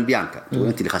تتكلم بيانكا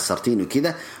انت اللي خسرتيني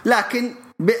وكذا. لكن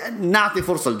نعطي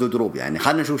فرصة لدودروب يعني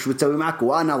خلنا نشوف شو بتسوي معك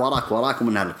وأنا وراكم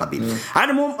من هالقبيل.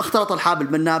 على العموم اختلط الحابل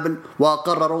بالنابل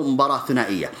وقرروا مباراة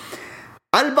ثنائية.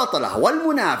 البطلة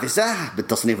والمنافسة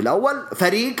بالتصنيف الأول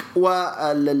فريق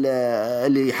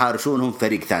واللي يحارشونهم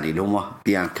فريق ثاني اللي هم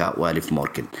بيانكا وليف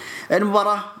مورغان.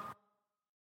 المباراة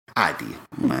عادية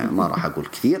ما راح أقول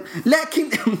كثير لكن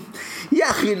يا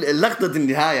أخي لقطة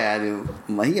النهاية يعني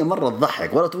ما هي مرة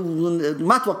تضحك ولا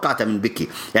ما توقعتها من بيكي.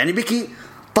 يعني بيكي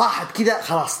طاحت كذا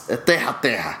خلاص الطيحة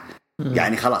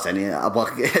يعني خلاص يعني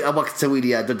أبغاك تسوي لي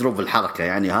يا دودروب الحركة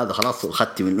يعني هذا خلاص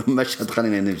أخذتي من المشهد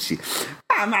خلينا نمشي.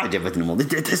 ما عجبتني الموضوع.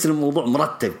 تحس إن الموضوع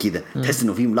مرتب كذا تحس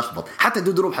إنه فيه ملخبط. حتى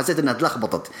دودروب حسيت إنها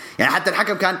تلخبطت يعني حتى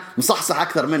الحكم كان مصحصح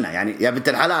أكثر منها يعني يا بنت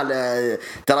الحلال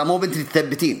ترى مو بنت اللي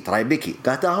تثبتين ترى بيكي.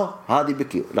 قالت أهو هذه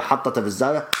بيكي حطتها في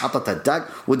الزاوية حطتها التاج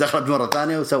ودخلت مرة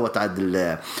ثانية وسوت عاد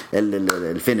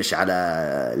الفينش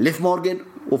على ليف مورغان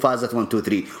وفازت 1 2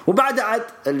 3. وبعد عاد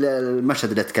المشهد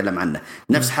اللي أتكلم عنه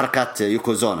نفس حركات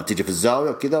يوكوزونا تيجي في الزاوية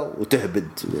وكذا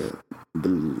وتهبد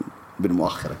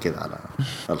بالمؤخرة كذا على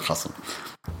الخصم.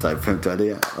 طيب فهمتوا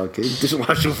علي؟ أوكي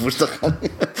تشرح أشوف وش دخل.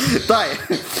 طيب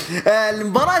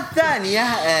المباراة الثانية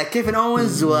كيفن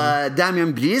أوينز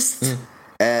وداميان بريست.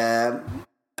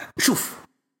 شوف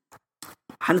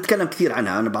حنتكلم كثير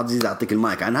عنها أنا بعد زيد أعطيك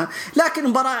المايك عنها لكن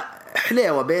مباراة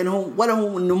حليوة بينهم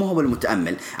وله إنه مو هو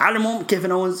المتأمل. على العموم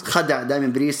كيفن أوينز خدع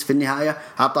داميان بريست في النهاية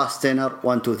عطاه ستينر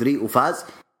 1 2 3 وفاز.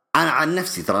 أنا عن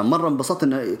نفسي ترى مرة انبسطت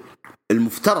إنه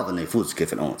المفترض إنه يفوز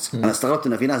كيفن أوينز. أنا استغربت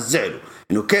إنه في ناس زعلوا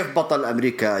إنه كيف بطل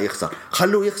أمريكا يخسر.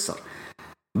 خلوه يخسر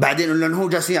بعدين لأنه هو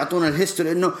جالسين يعطونا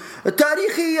الهيستوري إنه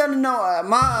تاريخيا إنه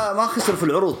ما خسر في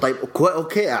العروض. طيب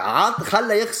أوكي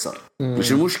خله يخسر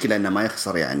مش المشكلة إنه ما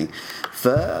يخسر يعني.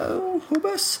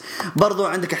 وبس برضو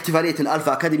عندك احتفالية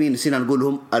الألفا أكاديمي نسينا نقول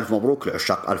لهم ألف مبروك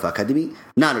لعشاق ألفا أكاديمي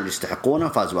نالوا اللي يستحقونه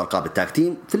فازوا بألقاب التاك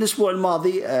تيم في الأسبوع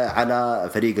الماضي على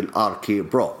فريق الآركي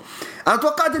برو. أنا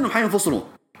توقعت إنهم حينفصلون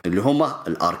اللي هم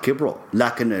الاركي برو.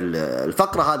 لكن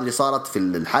الفقره هذه اللي صارت في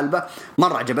الحلبه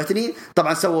مره عجبتني.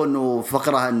 طبعا سووا انه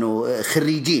فقره انه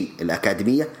خريجين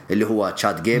الاكاديميه اللي هو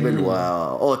تشاد جيبل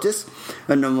واوتس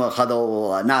انهم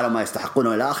خذوا نالوا ما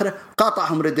يستحقونه الى اخره.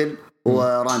 قاطعهم ريدل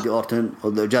وراندي اورتن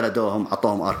وجلدوهم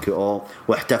عطوهم اركي او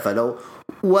واحتفلوا.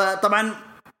 وطبعا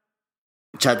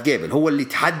تشاد جيبل هو اللي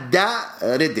تحدى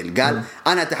ريدل قال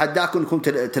انا اتحداكم انكم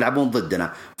تلعبون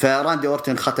ضدنا. فراندي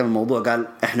اورتن ختم الموضوع قال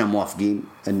احنا موافقين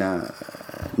ان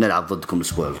نلعب ضدكم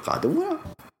الاسبوع القادم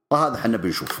وهذا احنا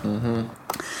بنشوف.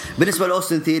 بالنسبه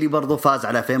لاوستن ثيري برضو فاز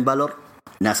على فين بالور.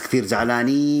 ناس كثير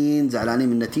زعلانين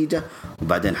من النتيجة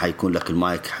وبعدين حيكون لك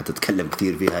المايك حتتكلم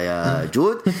كثير فيها يا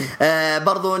جود.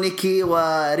 برضو نيكي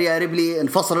وريا ريبلي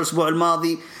انفصلوا الأسبوع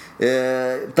الماضي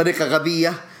بطريقة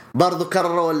غبية. برضو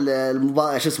كرروا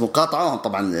شو اسمه قاطعوهم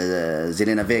طبعا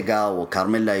زيلينا فيغا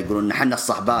وكارميلا يقولون نحن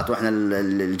الصحبات واحنا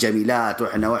الجميلات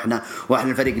واحنا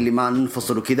الفريق اللي ما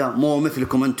ننفصل وكذا مو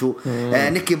مثلكم انتم.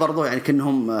 نيكي برضو يعني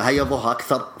كأنهم هيضوها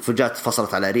اكثر فجأة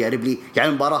فصلت على ريا ريبلي. يعني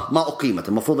المباراة ما أقيمت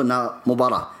المفروض انها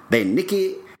مباراة بين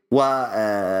نيكي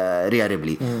وريا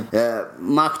ريبلي.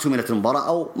 ما اكتملت المباراة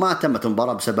او ما تمت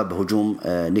المباراة بسبب هجوم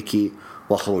نيكي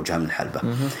وخروجها من الحلبة.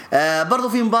 برضو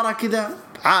في مباراة كذا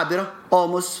عابرة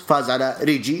أوموس فاز على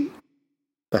ريجي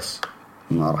بس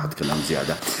ما راح أتكلم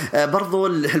زيادة. برضو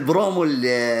البرومو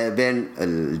بين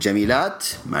الجميلات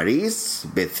ماريس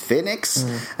بيث فينيكس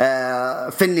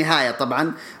في النهاية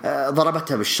طبعا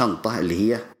ضربتها بالشنطة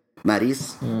اللي هي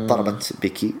ماريس ضربت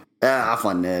بيكي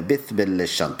عفوا بيث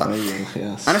بالشنطة.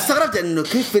 أنا استغربت إنه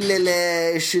كيف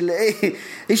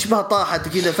إيش بها طاحت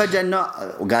كذا فجأة إنه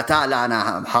وقالت لا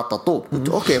أنا حاطة طوب.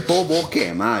 أوكي طوب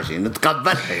أوكي ماشي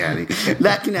نتقبلها يعني.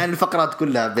 لكن يعني الفقرات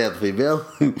كلها بيض في بيض.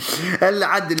 اللي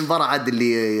عد المباراة عد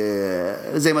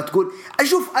اللي زي ما تقول.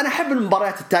 أشوف أنا أحب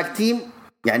المباريات التاج تيم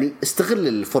يعني استغل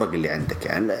الفرق اللي عندك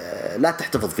يعني لا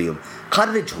تحتفظ فيهم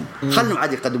خرجهم خلهم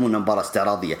عادي يقدمون مباراة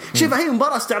استعراضية. شوف هي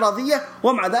مباراة استعراضية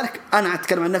ومع ذلك أنا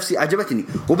أتكلم عن نفسي عجبتني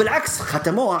وبالعكس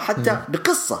ختموها حتى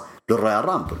بقصة للرويال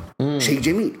رامبل شيء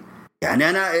جميل. يعني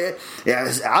أنا يعني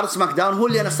عرض سماك داون هو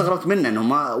اللي أنا استغربت منه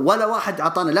إنه ولا واحد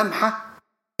عطانا لمحة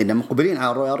إنهم مقبلين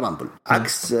على الرويال رامبل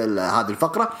عكس هذه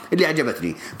الفقرة اللي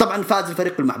عجبتني. طبعا فاز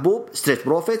الفريق المحبوب ستريت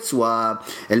بروفيتس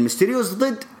والميستيريوس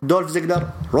ضد دولف زيجلر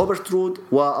روبرت رود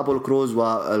وأبول كروز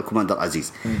والكوماندر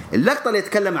عزيز. اللقطة اللي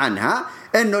يتكلم عنها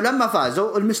إنه لما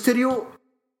فازوا الميستيريو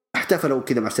احتفلوا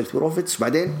كذا مع ستريت بروفيتس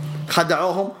بعدين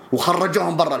خدعوهم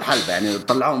وخرجوهم برا الحلبة يعني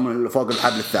طلعوهم فوق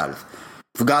الحبل الثالث.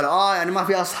 فقالوا يعني ما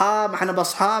في أصحاب احنا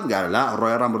بأصحاب. قالوا لا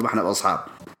الرويال رامبل ما احنا بأصحاب.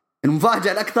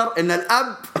 المفاجأة الأكثر إن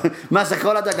الأب ماسك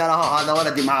ولده قال هذا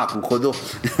ولدي معاكم خذوه.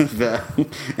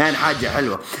 يعني حاجة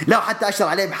حلوة. لو حتى أشر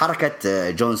عليه بحركة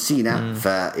جون سينا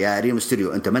فيا ريم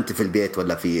ستيريو أنت ما أنت في البيت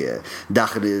ولا في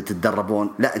داخل تتدربون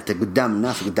لا أنت قدام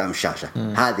الناس وقدام الشاشة.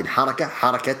 هذه الحركة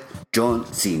حركة جون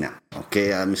سينا. أوكي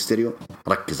يا مستيريو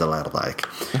ركز الله يرضى عليك.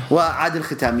 وعاد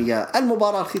الختامية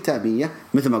المباراة الختامية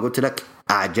مثل ما قلت لك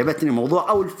أعجبتني الموضوع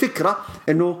أو الفكرة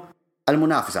إنه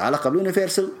المنافسة على لقب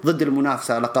يونيفرسال ضد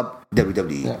المنافسة على لقب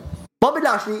دبليو. بوبي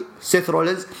لاشلي سيث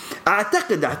رولينز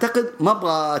أعتقد ما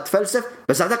أبغى أتفلسف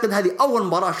بس أعتقد هذه أول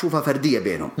مباراة أشوفها فردية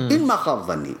بينهم إن ما خاب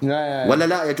ظني ولا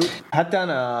لا يا جود. حتى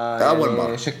أنا أول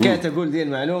مرة شكيت أقول دي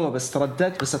المعلومة بس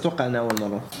ترددت بس أتوقع أنها أول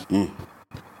مرة.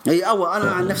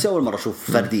 أنا عن نفسي أول مرة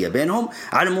أشوف فردية بينهم.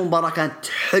 على مباراة كانت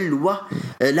حلوة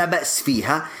لا بأس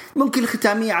فيها. ممكن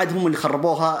الختامية عاد هم اللي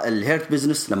خربوها الهيرت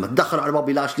بيزنس لما تدخلوا على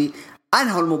بوبي لاشلي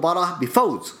أنهوا المباراة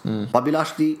بفوز بوبي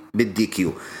لاشلي بالدي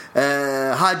كيو.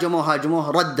 هاجموه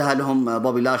ردها لهم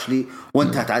بوبي لاشلي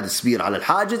وانتهت عاد سبير على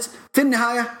الحاجز. في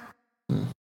النهاية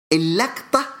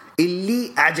اللقطة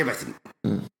اللي أعجبتني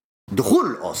دخول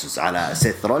الأوسس على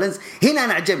سيث رولينز. هنا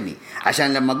أنا عجبني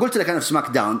عشان لما قلت لك أنا في سماك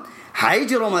داون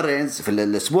حيجي رومان رينز في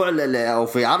الأسبوع أو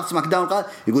في عرض سماك داون قال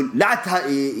يقول لا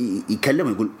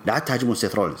يكلمه يقول لا تهاجمون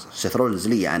سيث رولينز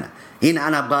لي أنا. هنا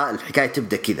أنا أبغى الحكاية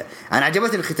تبدأ كذا. أنا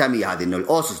عجبتني الختامية هذه إنه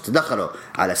الأوسس تدخلوا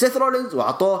على سيث رولينز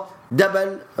وعطوه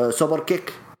دبل سوبر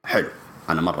كيك حلو.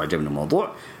 أنا مرة عجبني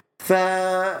الموضوع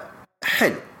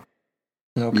فحلو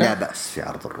لا بأس في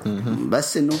عرض الروح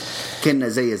بس إنه كنا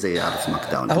زي عرض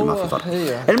سماك داون ما في فرق.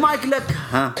 المايك لك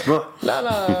روح.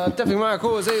 لا أتفق معك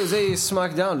هو زي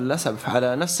سماك داون للأسف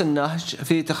على نفس النهج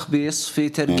في تخبيص في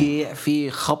ترقيع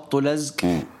في خبط ولزق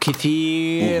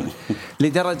كثير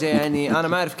لدرجة يعني أنا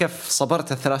ما أعرف كيف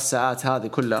صبرت الثلاث ساعات هذه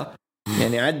كلها.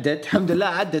 يعني عدت الحمد لله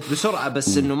عدت بسرعة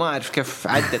بس إنه ما أعرف كيف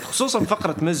عدت خصوصا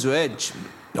فقرة ميز وإيدج.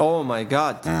 أوه ماي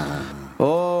جاد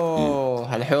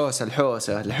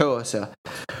الحوسة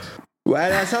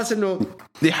وعلى أساس إنه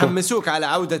يحمسوك على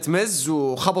عودة مز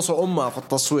وخبصوا أمها في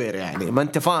التصوير. يعني ما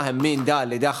أنت فاهم مين ده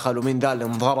اللي دخل ومين ده اللي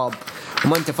انضرب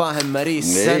وما انت فاهم ماريس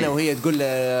سنة وهي تقول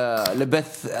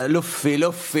لبث لفي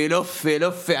لفي لفي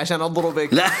لفي عشان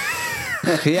اضربك. لا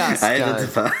خياس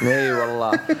كان. اي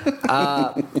والله.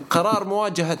 قرار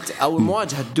مواجهة او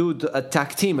مواجهة دود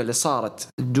التاك تيم اللي صارت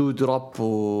دود راب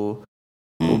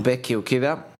وبيكي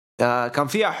وكذا، كان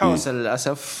فيها حوسة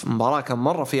للأسف. مباراة كان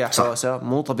مرة فيها حوسة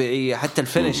مو طبيعية، حتى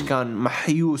الفينش كان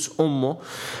محيوس أمه.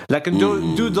 لكن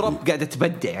دود رب قاعدة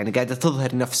تبدع، يعني قاعدة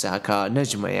تظهر نفسها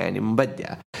كنجمة يعني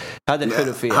مبدعة. هذا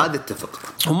الحلو فيها. هذا اتفق.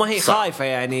 وما هي خايفة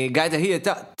يعني، قاعدة هي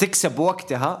تكسب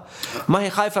وقتها. ما هي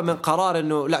خايفة من قرار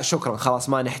إنه لا شكرا خلاص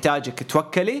ما نحتاجك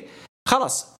توكلي.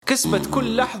 خلاص كسبت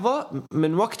كل لحظة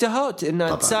من وقتها إنها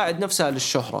طبعا تساعد نفسها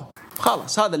للشهرة.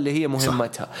 خلاص هذا اللي هي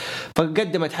مهمتها.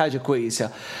 فقدمت حاجة كويسة.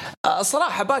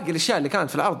 الصراحة باقي الأشياء اللي كانت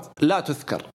في العرض لا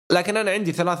تذكر، لكن أنا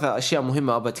عندي 3 أشياء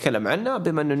مهمة أبى أتكلم عنها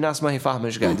بما أنه الناس ما هي فاهمة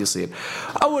إيش قاعد يصير.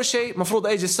 أول شيء مفروض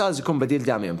AJ ستايلز يكون بديل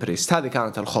داميان بريست. هذه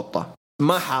كانت الخطة.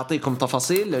 ما حاعطيكم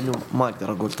تفاصيل لأنه ما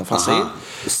أقدر أقول تفاصيل.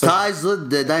 ستايلز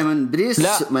ضد دايمون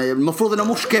بريست. المفروض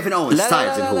إنه مش كيفن أوينز.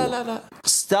 ستايلز لا لا لا لا.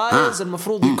 ستايلز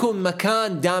المفروض يكون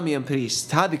مكان داميان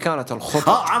بريست. هذه كانت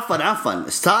الخطة. عفوا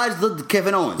ستايلز ضد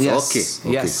كيفن أوينز.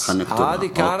 أوكي هذه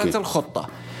كانت الخطة.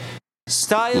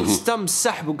 ستايلز تم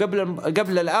سحبه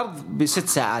قبل العرض ب6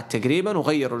 ساعات تقريبا،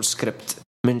 وغيروا السكريبت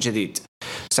من جديد.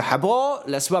 سحبوه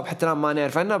لأسباب حتى الآن ما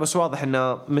نعرف عنها، بس واضح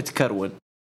إنه متكرون.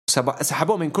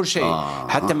 سحبوه من كل شيء،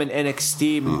 حتى من NXT،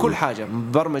 من كل حاجة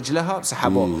مبرمج لها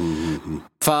سحبوه.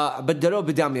 فبدلوه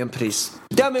بداميان بريست.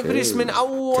 داميان بريست من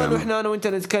أول وإحنا أنا وإنت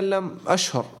نتكلم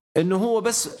أشهر إنه هو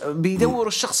بس بيدور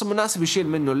الشخص المناسب يشيل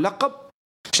منه اللقب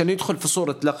عشان يدخل في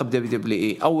صورة لقب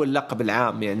WWE أو اللقب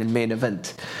العام يعني المين إيفنت.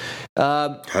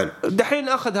 دحين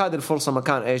أخذ هذه الفرصة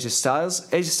مكان AJ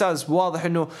ستايلز. واضح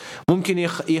إنه ممكن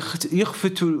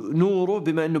يخفت نوره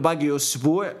بما إنه باقي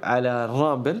أسبوع على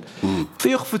الرامبل،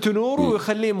 فيخفت نوره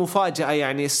ويخليه مفاجأة،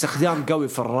 يعني استخدام قوي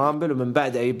في الرامبل، ومن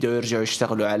بعدها يبدأوا يرجعوا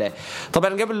يشتغلوا عليه. طبعا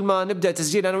قبل ما نبدأ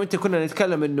تسجيل أنا وإنت كنا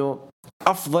نتكلم إنه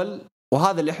أفضل،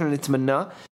 وهذا اللي إحنا نتمناه،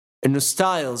 إنه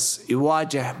ستايلز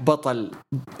يواجه بطل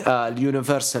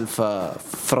اليونيفرسال في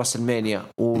راسلمانيا،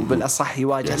 وبالأصح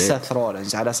يواجه سيث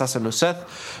رولينز، على أساس إنه سيث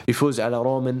يفوز على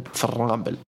رومان في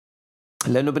الرامبل.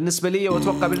 لأنه بالنسبة لي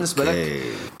وأتوقع بالنسبة لك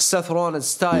سيث رولينز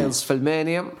ستايلز في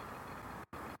المانيا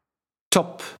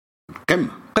توب،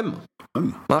 قمة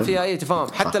ما فيها أي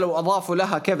تفاهم. حتى لو أضافوا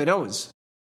لها كيفن أوينز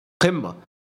قمة،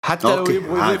 حتى لو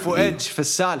يبغوا يضيفوا إيدج في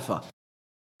السالفة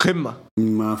قمة،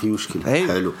 ما في مشكلة.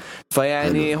 حلو.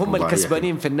 فيعني هم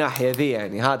الكسبانين في الناحية ذي.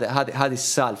 يعني هذه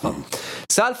السالفة.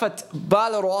 سالفة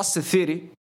بالر وأوستن ثيري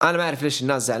أنا ما أعرف ليش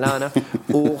الناس زعلانة.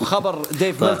 وخبر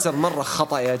ديف ميلتزر مرة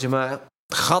خطأ يا جماعة،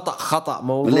 خطأ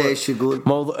موضوع. ليش يقول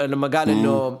موضوع لما قال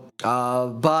إنه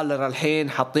بالر الحين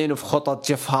حاطينه في خطط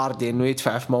جيف هاردي إنه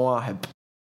يدفع في مواهب.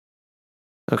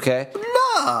 أوكي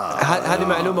هذه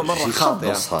معلومة مرة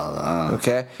خاطئة.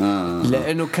 أوكي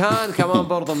لأنه كان كمان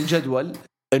برضه مجدول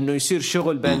إنه يصير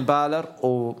شغل بين بالر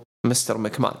ومستر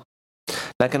مكمان،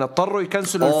 لكن اضطروا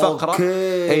يكنسلوا الفقرة.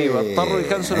 أيوة اضطروا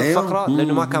يكنسلوا الفقرة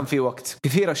لأنه ما كان في وقت.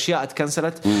 كثير أشياء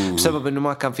تكنسلت بسبب إنه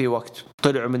ما كان في وقت،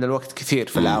 طلعوا من الوقت كثير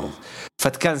في العرض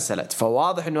فتكنسلت.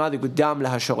 فواضح إنه هذه قدام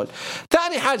لها شغل.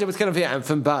 ثاني حاجة بتكلم فيها عن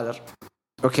فين بالر.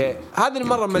 أوكي هذه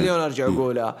المرة مليون أرجع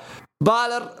أقولها،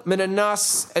 بالر من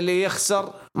الناس اللي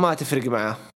يخسر ما تفرق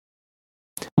معاه.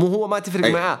 مو هو ما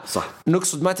تفرق معاه صح،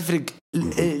 نقصد ما تفرق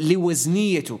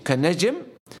لوزنيته كنجم،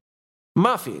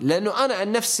 ما في. لأنه أنا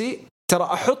عن نفسي ترى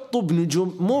أحطه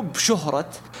بنجوم، مو بشهرة،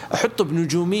 أحطه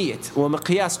بنجومية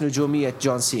ومقياس نجومية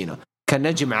جون سينا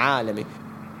كنجم عالمي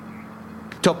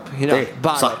توب هنا.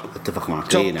 صح اتفق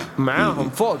معك. معاهم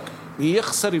فوق.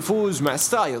 يخسر يفوز مع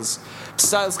ستايلز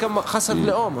كم خسر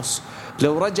لأوموس.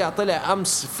 لو رجع طلع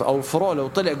أمس أو فرو لو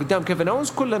طلع قدام كيفن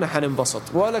أوينز كلنا حننبسط،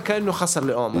 ولا كأنه خسر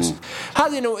لأوموس.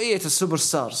 هذه نوعية السوبر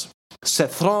ستارز.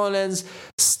 سيث رولينز،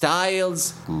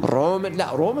 ستايلز، رومان.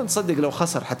 لا رومان صدق لو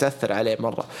خسر حتأثر عليه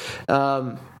مرة.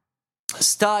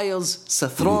 ستايلز،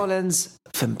 سيث رولينز،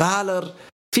 فين بالر،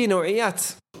 في نوعيات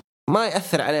ما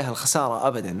يأثر عليها الخسارة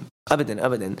أبدا أبدا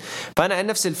أبدا. فأنا عن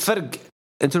نفس الفرق،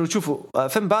 أنتوا لو تشوفوا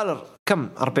فين بالر كم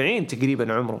 40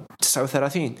 تقريبا عمره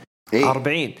 39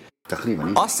 40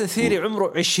 تقريبا. أوستن ثيري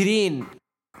عمره 20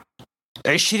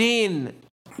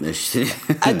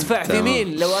 أدفع في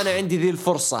مين لو أنا عندي ذي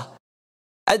الفرصة؟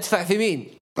 أدفع في مين؟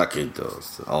 أكيد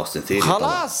أوستن ثيري.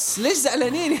 خلاص ليش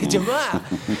زعلانين يا جماعة؟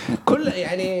 كل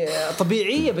يعني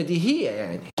طبيعية بديهية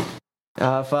يعني.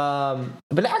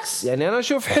 فبالعكس يعني أنا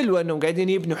أشوف حلو أنهم قاعدين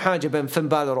يبنوا حاجة بين فين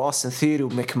بالر وأوستن ثيري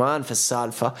ومكمان في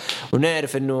السالفة،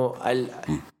 ونعرف أنه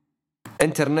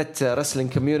انترنت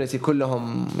رسلينج كوميونتي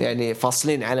كلهم يعني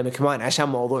فاصلين على مكمان عشان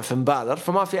موضوع فين بالر،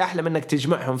 فما في أحلى منك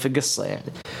تجمعهم في قصة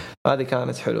يعني. هذه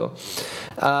كانت حلوة.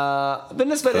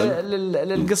 بالنسبة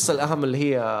للقصة الأهم اللي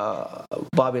هي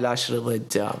بابي لاشلي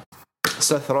ضد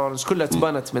سيث رولينز، كلها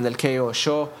تبنت من الكيو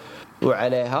شو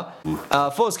وعليها.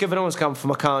 فوز كيفن أوينز كان في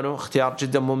مكانه، اختيار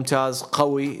جدا ممتاز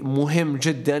قوي مهم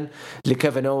جدا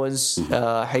لكيفن أوينز.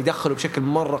 حيدخله بشكل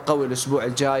مرة قوي الأسبوع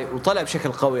الجاي، وطلع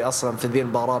بشكل قوي أصلا في ذي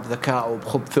المباراة بذكائه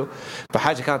وبخبثه،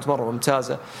 فحاجة كانت مرة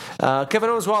ممتازة. كيفن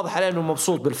أوينز واضح عليه أنه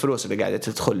مبسوط بالفلوس اللي قاعدة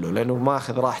تدخله لأنه ما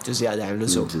أخذ راحته زيادة عن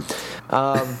اللزوم.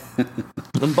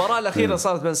 المباراة الأخيرة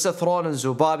صارت بين سيث رولينز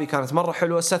وبابي كانت مرة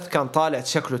حلوة. سيث كان طالع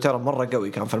شكله ترى مرة قوي،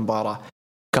 كان في المباراة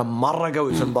كان مرة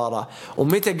قوي في المباراة.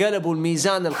 ومتى قلبوا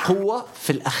الميزان القوة في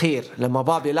الأخير لما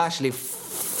بابي لاشلي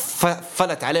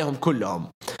فلت عليهم كلهم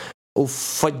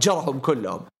وفجرهم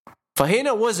كلهم،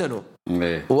 فهنا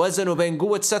وزنوا بين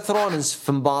قوة سيث رولينز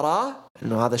في مباراة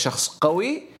إنه هذا شخص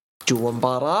قوي جوا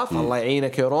مباراة، فالله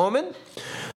يعينك يا رومان.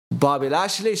 بابي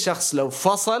لاشلي شخص لو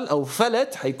فصل أو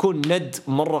فلت حيكون ند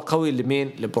مرة قوي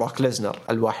لمين؟ لبروك ليزنر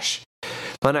الوحش.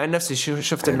 فأنا عن نفسي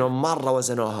شفت إنه مرة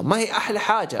وزنوها، ما هي أحلى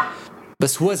حاجة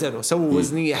بس وزنوا، سووا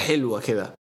وزنية حلوة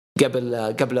كذا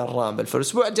قبل الرامبل.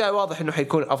 فالأسبوع الجاي واضح إنه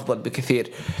حيكون أفضل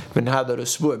بكثير من هذا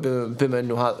الأسبوع، بما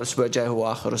إنه هذا الأسبوع الجاي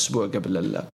هو آخر أسبوع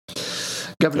قبل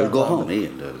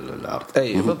العرض.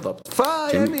 أي بالضبط.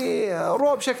 فيعني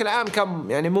رو بشكل عام كان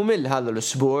يعني ممل هذا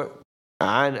الأسبوع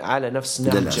على نفس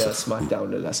نهج سماك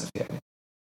داون للأسف يعني.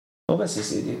 وبس يا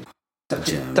سيدي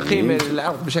تقييم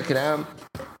العرض بشكل عام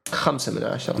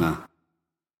 5/10.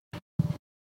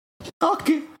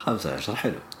 اوكي 5/10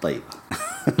 حلو. طيب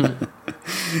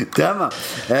تمام.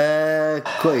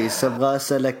 كويس. ابغى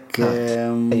اسالك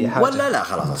ولا لا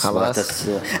خلاص.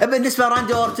 بالنسبه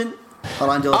راندي اورتن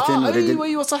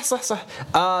ايوه صح.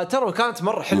 ترى كانت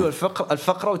مره حلوه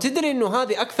الفقره. وتدري انه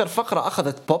هذه اكثر فقره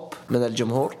اخذت بوب من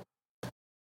الجمهور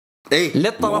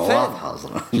للطرفين.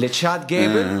 لتشاد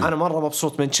جيبل انا مره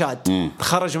مبسوط من تشاد،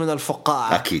 خرج من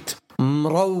الفقاعه اكيد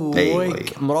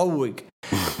مروق.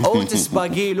 أوتس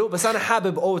باقيله، بس أنا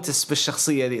حابب أوتس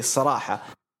بالشخصية دي الصراحة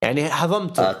يعني،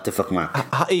 هضمته. أتفق معك.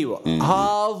 أيوة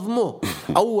هاضمه.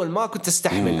 أول ما كنت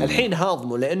استحمل، الحين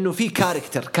هاضمه لأنه في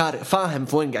كاركتر فاهم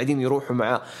في وين قاعدين يروحوا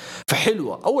معاه،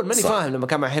 فحلوة. أول ماني فاهم لما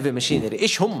كان مع هيفي ماشينري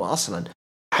إيش هم أصلا،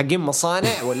 حقين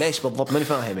مصانع ولا إيش بالضبط، ماني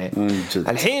فاهم يعني.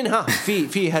 الحين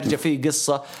في هرجة، في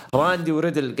قصة. راندي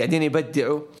وريدل قاعدين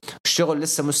يبدعوا، الشغل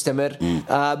لسه مستمر.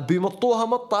 بيمطوها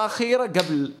مطة أخيرة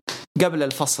قبل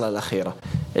الفصل الأخيرة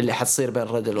اللي حتصير بين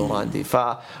ريدل وراندي،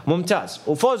 فممتاز.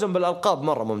 وفوزهم بالألقاب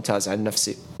مرة ممتاز عن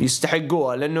نفسي،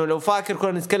 يستحقوها. لأنه لو فاكر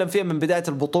كنا نتكلم فيها من بداية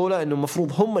البطولة إنه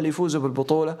مفروض هم اللي يفوزوا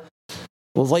بالبطولة،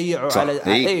 وضيعوا على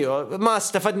ايوه ما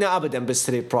استفدنا ابدا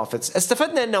بالستريت بروفيتس.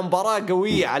 استفدنا ان مباراه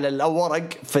قويه على الاورق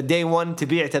في داي 1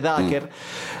 تبيع تذاكر،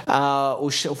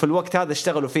 وفي الوقت هذا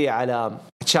اشتغلوا فيه على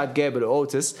تشاد جيبل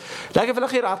واوتس، لكن في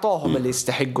الاخير اعطوهم اللي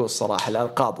يستحقوا الصراحه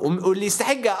الالقاب، واللي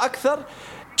يستحقها اكثر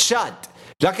تشاد.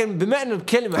 لكن بمعنى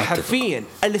الكلمه حرفيا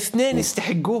الاثنين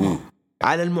يستحقوها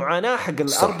على المعاناه حق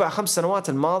ال4-5 سنوات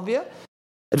الماضيه.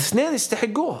 الاثنين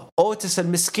يستحقوها. أوتس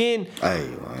المسكين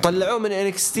أيوة. طلعوه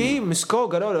من NXT، مسكوه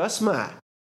قالوا له اسمع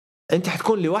انت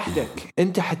حتكون لوحدك،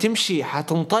 انت حتمشي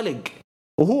حتنطلق،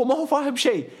 وهو ما هو فاهم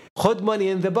شيء. خد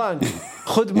ماني ان ذا بانك،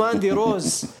 خد ماندي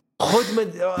روز، خد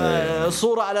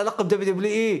صورة على لقب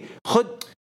WWE، خد.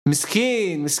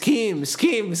 مسكين مسكين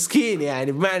مسكين مسكين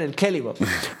يعني بمعنى الكلمة.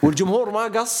 والجمهور ما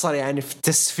قصر يعني في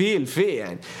التسفيل فيه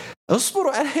يعني.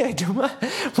 اصبروا عليه يا جماعة،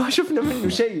 ما شفنا منه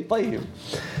شيء. طيب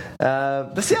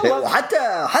بس يلا.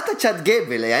 حتى تشاد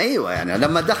جيبل يعني ايوه يعني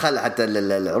لما دخل حتى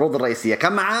العروض الرئيسيه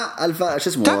كان معه الفا شو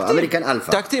اسمه امريكان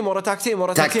الفا تاكتيم ورا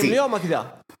تاكتيم اليوم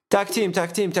كذا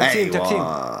تاكتيم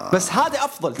أيوة. بس هذا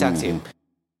افضل تاكتيم،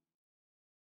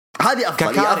 هذه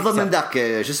افضل من ذاك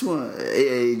شو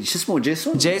اسمه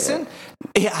جيسون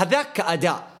هذاك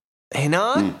كأداء.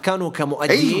 هناك كانوا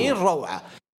كمؤديين أيوة. روعة.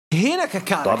 هنا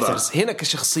ككاركترز، هنا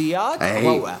كشخصيات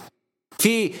أيوة. روعة.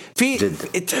 في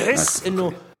تحس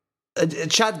انه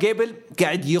تشاد جيبل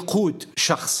قاعد يقود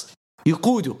شخص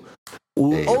يقوده،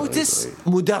 وأوتس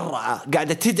مدرعة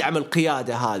قاعدة تدعم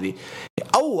القيادة هذه.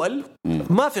 أول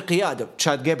ما في قيادة،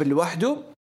 تشاد جيبل لوحده،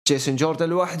 جيسون جوردن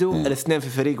لوحده، الاثنين في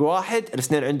فريق واحد،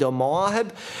 الاثنين عندهم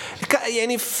مواهب،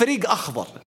 يعني فريق أخضر،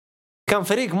 كان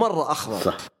فريق مرة أخضر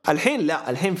صح. الحين لا،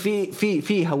 الحين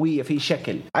في هوية، في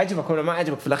شكل. عجبك ولا ما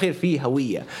عجبك، في الأخير في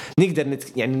هوية نقدر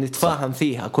يعني نتفاهم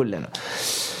فيها كلنا.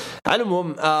 على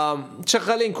العموم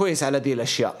شغالين كويس على دي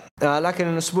الأشياء،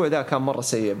 لكن الأسبوع ده كان مرة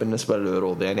سيء بالنسبة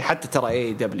للعروض يعني. حتى ترى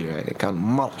AEW يعني كان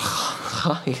مرة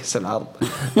خايس العرض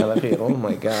الأخير. أوه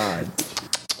ماي جاد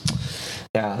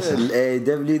الاي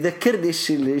دبليو ذكرني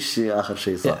ايش اخر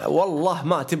شيء صار. والله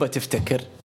ما تبى تفتكر،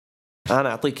 انا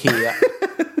اعطيك هي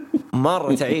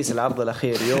مره تعيس العرض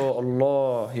الاخير. يا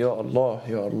الله يا الله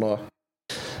يا الله.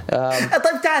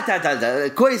 طيب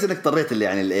تعال كويس انك اضطريت اللي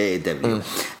يعني الاي دبليو.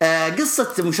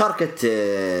 قصه مشاركه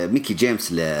ميكي جيمس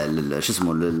شو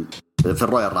اسمه في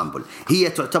الرويال رامبل، هي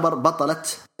تعتبر بطله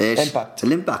ايش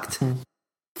الامباكت.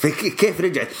 كيف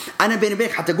رجعت؟ انا بيني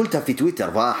وبينك حتى قلتها في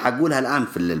تويتر وحقولها الان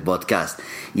في البودكاست،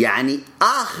 يعني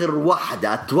اخر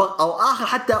واحده او اخر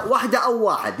حتى واحده او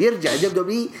واحد يرجع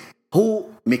دبليو هو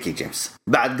ميكي جيمس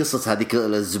بعد قصة هذيك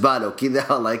الزبالة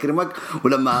وكذا الله يكرمك.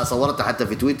 ولما صورتها حتى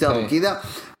في تويتر وكذا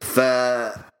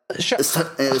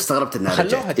استغربت انها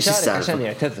خلوها تشارك عشان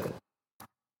يعتذروا.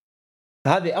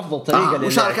 هذه افضل طريقة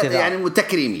مشاركة يعني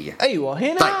تكريمية. ايوه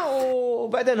هنا طيب.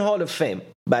 وبعدين هول اوف فيم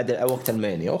بعد وقت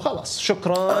المانيا وخلاص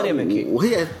شكرا يا ميكي.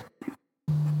 وهي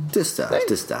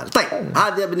تستاهل. طيب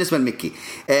هذا بالنسبة لميكي.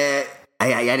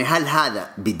 يعني هل هذا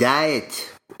بداية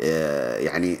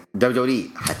يعني دولي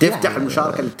حتفتح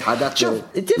المشاركة الاتحادات؟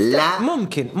 لا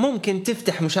ممكن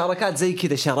تفتح مشاركات زي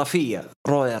كذا شرفية،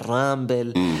 رويال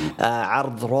رامبل،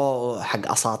 عرض رو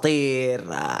حق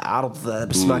أساطير،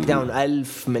 عرض سماك داون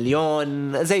 1000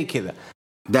 مليون زي كذا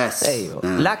بس. أيوه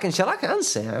لكن شراكة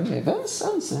أنسى يا عمي، بس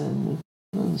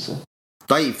أنسى.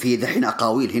 طيب في دحين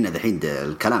أقاويل هنا دحين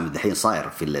الكلام دحين صاير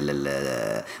في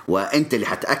وأنت اللي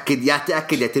حتأكد يا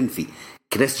تأكد يا تنفي.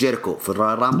 كريس جيريكو في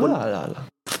الرويال رامبل؟ لا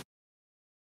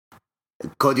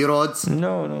كودي رودز؟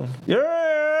 نو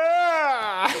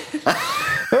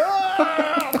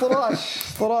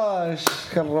طراش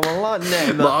كرم الله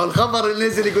النعمة. مع الخبر اللي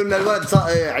نزل يقولنا الولد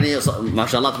يعني ما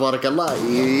شاء الله تبارك الله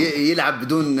يلعب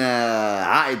بدون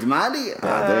عائد مالي.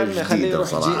 هذا خليه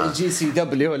يروح جي سي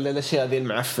دبليو ولا الاشياء ذي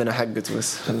المعفنة حقته،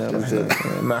 بس خلينا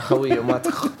مع خويه وما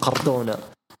تقرضونا.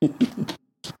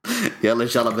 يلا ان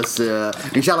شاء الله، بس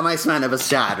ان شاء الله ما يسمعنا بس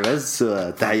شاعر، بس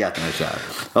تحياتنا شاعر.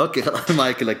 اوكي خلاص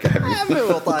مايك لك يا حبيبي.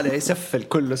 هو طالع يسفل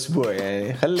كل اسبوع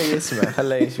يعني، خليه يسمع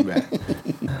خليه يشبع.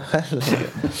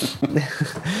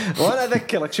 وانا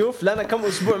اذكرك شوف لنا كم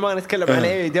اسبوع ما نتكلم عن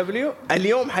اي دبليو،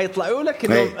 اليوم حيطلعوا لك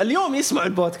انه اليوم يسمعوا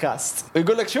البودكاست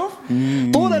ويقول لك شوف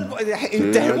طول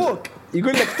يتهموك،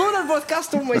 يقول لك طول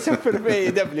البودكاست هم يسفلوا في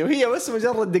اي دبليو، هي بس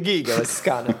مجرد دقيقة بس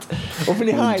كانت، وفي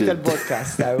نهاية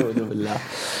البودكاست أعوذ بالله.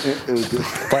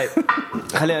 طيب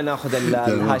خلينا ناخذ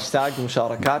الهاشتاج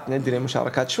مشاركات. ندري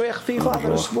مشاركات شوية خفيفة هذا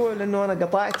الأسبوع لأنه أنا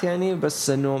قطعت يعني، بس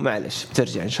إنه معلش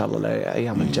بترجع إن شاء الله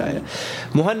الأيام الجاية.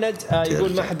 مهند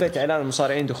يقول ما حبيت إعلان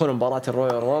المصارعين دخول مباراة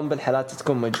الرويال رامبل، حالات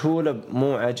تكون مجهولة،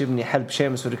 مو عاجبني حلب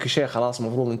شيمس وريكوشيه، خلاص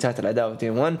مفروض انتهت العداوة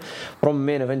تيم 1. روم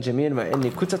مين إيفنت جميل، مع إني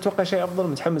كنت أتوقع شيء أفضل،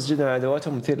 متحمس جدا على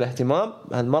عداواتهم مثير للاهتمام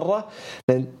هالمرة،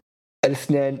 لأن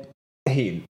الاثنين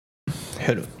هيل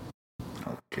حلو.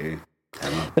 اوكي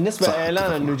بالنسبة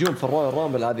لإعلان النجوم في الرويال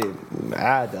رامبل هذه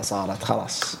عادة صارت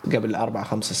خلاص قبل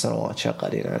 4-5 سنوات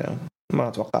شغالين عليهم، ما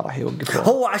أتوقع راح يوقفون.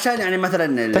 هو عشان يعني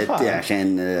مثلا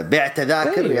عشان بيع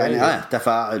تذاكر يعني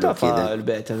تفاعل وكذا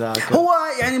بيع تذاكر. هو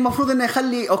يعني المفروض إنه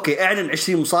يخلي أوكي اعلن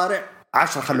 20 مصارع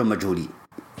 10 خلهم مجهولين،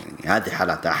 يعني هذه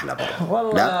حالات أحلى برضه.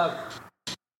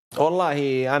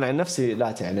 والله أنا عن نفسي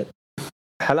لا تعلن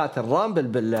حالات الرامبل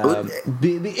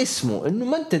باسمه إنه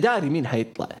ما أنت داري مين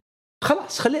هيطلع،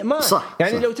 خلاص خليه ما صح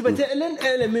يعني صح. لو تبى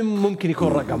تعلن مين ممكن يكون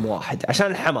رقم واحد عشان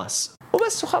الحماس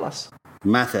وبس وخلاص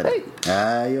مثلا.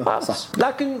 ايوه صح.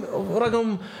 لكن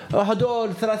رقم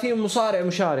هدول 30 مصارع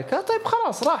مشاركة، طيب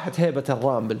خلاص راحت هيبة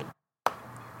الرامبل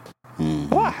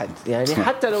واحد يعني.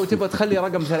 حتى لو تبى تخلي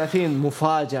رقم 30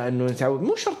 مفاجأة انه نتعود،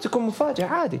 مو شرط تكون مفاجأة،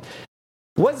 عادي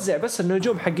وزع بس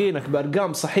النجوم حقينك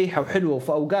بأرقام صحيحة وحلوة وفي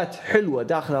أوقات حلوة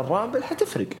داخل الرامبل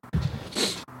حتفرق.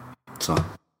 صح.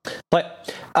 طيب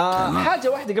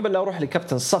حاجة واحدة قبل لا أروح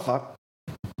لكابتن الصفا.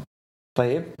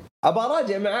 طيب أبى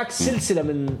أراجع معاك سلسلة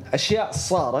من أشياء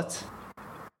صارت،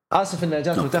 آسف إنها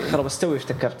جات متأخرة بس توي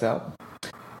افتكرتها.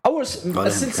 أول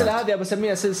السلسلة هذه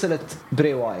بسميها سلسلة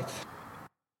بري وايت.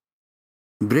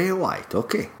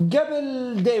 أوكي.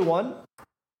 قبل داي 1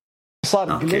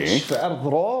 صار جليتش في عرض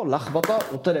رو لخبطة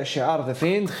وطلع شعار ذا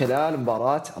فيند خلال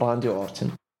مباراة راندي أورتن،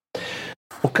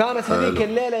 وكانت هذيك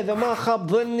الليلة إذا ما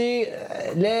خاب ظني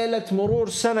ليلة مرور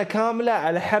سنة كاملة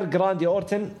على حرق راندي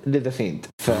أورتن لذا فيند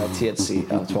في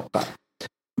TLC أتوقع.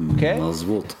 اوكي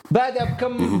مظبوط.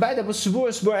 بعدها باسبوع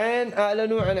اسبوعين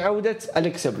اعلنوا عن عوده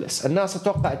أليكسا بليس. الناس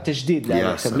اتوقع التجديد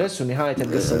لأليكسا بليس ونهايه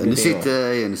القصه.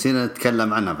 نسينا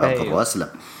نتكلم عنها بعد واسلم.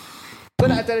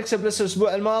 طلعت أليكسا بليس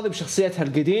الاسبوع الماضي بشخصيتها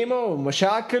القديمه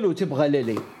ومشاكل وتبغى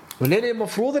ليلي، وليلي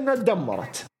المفروض انها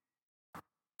تدمرت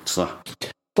صح.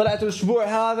 طلعت الاسبوع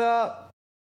هذا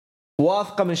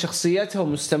واثقه من شخصيتها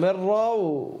ومستمره،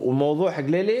 والموضوع حق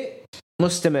ليلي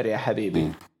مستمر يا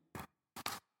حبيبي.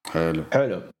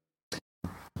 حلو.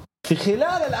 في خلال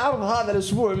العرض هذا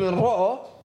الأسبوع من رو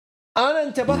أنا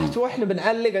انتبهت وإحنا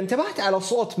بنعلق، انتبهت على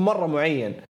صوت مرة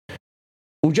معين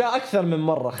وجاء أكثر من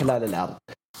مرة خلال العرض.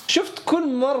 شفت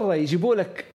كل مرة يجيبوا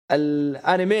لك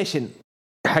الانيميشن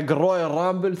حق الرويال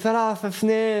رامبل 3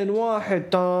 2 1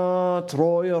 تات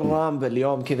رويال رامبل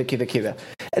اليوم كذا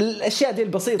الاشياء دي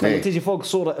البسيطه اللي تيجي فوق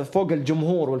صوره فوق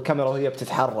الجمهور والكاميرا وهي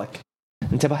بتتحرك.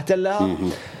 انتبهت لها؟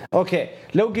 اوكي،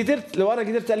 لو انا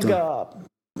قدرت القى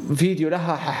فيديو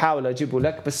لها ححاول اجيبه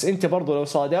لك، بس انت برضو لو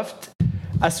صادفت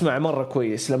اسمع مره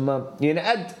كويس لما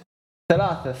ينعد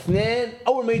 3 2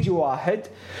 اول ما يجي واحد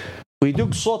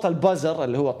ويدق صوت البازر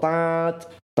اللي هو طاط.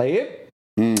 طيب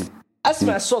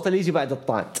اسمع الصوت اللي يجي بعد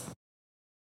الطاط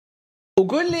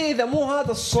وقول لي اذا مو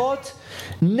هذا الصوت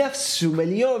نفسه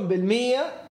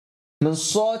 1,000,000% من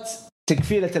صوت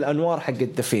تكفيلة الانوار حق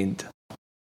الدفيند.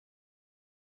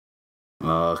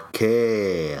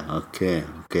 اوكي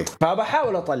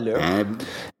فبحاول اطلعه.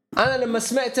 انا لما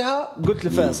سمعتها قلت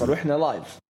لفيصل واحنا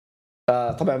لايف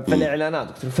طبعا في الاعلانات،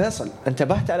 قلت له فيصل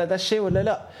انتبهت على ذا الشيء ولا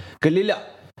لا؟ قال لي لا.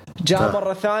 جاء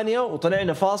مرة ثانية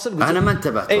وطلعنا فاصل، أنا ما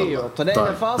انتبهت. أيوه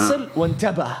طلعنا فاصل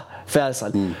وانتبه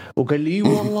فيصل وقال لي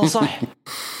والله صح.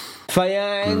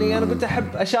 فيعني أنا قلت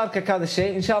أحب أشاركك هذا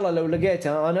الشيء، إن شاء الله لو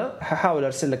لقيتها أنا ححاول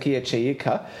أرسل لك هي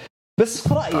تشيكها. بس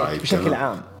في رأيك بشكل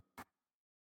عام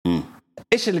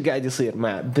إيش اللي قاعد يصير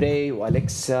مع بري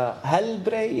وأليكسا؟ هل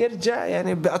بري يرجع؟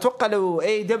 يعني أتوقع لو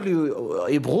AEW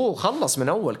يبغوه خلص من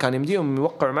أول، كان يمديهم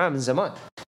يوقعوا معاه من زمان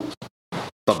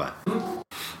طبعا.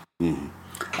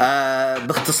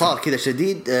 باختصار كذا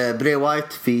شديد، بري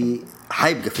وايت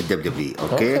حيبقى في الدبليو.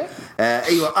 اوكي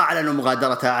ايوه، اعلنوا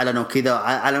مغادرته، اعلنوا كذا،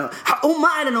 هم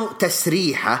اعلنوا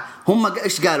تسريحه. هم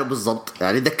ايش قالوا بالضبط؟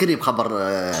 يعني ذكرني بخبر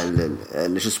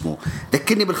شو اسمه،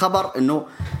 ذكرني بالخبر انه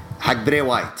حق بري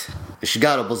وايت ايش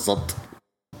قالوا بالضبط.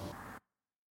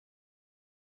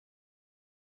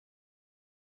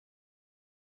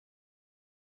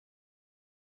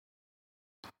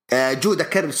 جود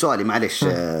أكرر سؤالي، معلش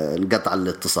انقطع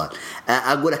الاتصال.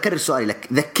 أقول أكرر سؤالي لك،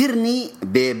 ذكرني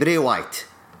ببري وايت.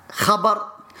 خبر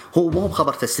هو مو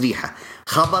خبر تسريحة،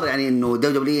 خبر يعني إنه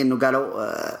دبليو إنه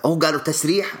قالوا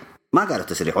تسريح، ما قالوا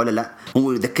تسريح ولا لا؟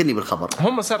 هو يذكرني بالخبر،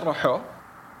 هم صرحوا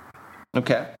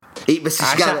اوكي اي بس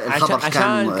ايش قال الخبر؟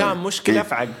 كان مشكلة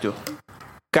في عقده،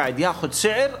 قاعد ياخذ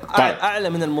سعر طيب اعلى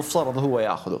من المفترض هو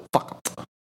ياخذه فقط.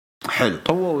 حلو،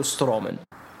 هو وسترومان.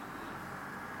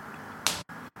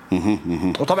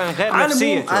 وطبعا غير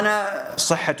نفسيته، أنا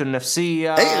صحته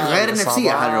النفسية، أي غير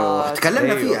النفسية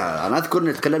تكلمنا فيها. أنا أذكر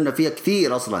إن تكلمنا فيها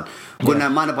كثير أصلا. قلنا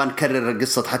ما نبغى نكرر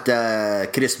قصة حتى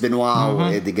كريس بنوا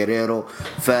وإيدي غيريرو،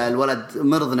 فالولد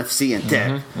مرض نفسيا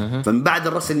تعب. فمن بعد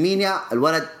الرسلمينيا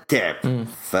الولد تعب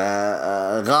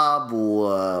فغاب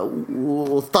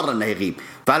واضطر إنه يغيب.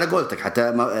 فعلى قولتك حتى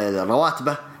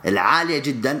رواتبه العالية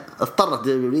جدا اضطرت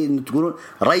إنه تقولون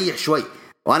ريح شوي.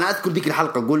 وأنا أذكر ذيك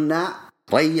الحلقة قلنا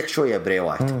ريح شوية بري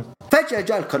وايت. فجأة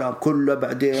جاء الكلام كله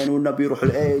بعدين والنبي يروح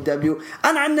AEW.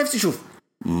 أنا عن نفسي شوف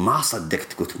ما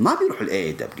صدقت، قلت ما بيروح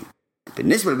AEW.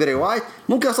 بالنسبة لبري وايت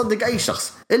ممكن أصدق أي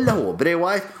شخص إلا هو بري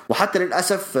وايت، وحتى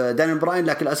للأسف دانيال براين.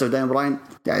 لكن للأسف دانيال براين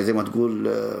يعني زي ما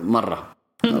تقول مرة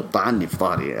طعني في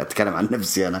ظهري، أتكلم عن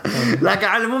نفسي أنا. لكن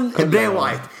على العموم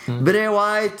بري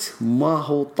وايت ما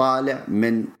هو طالع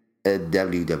من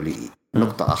WWE.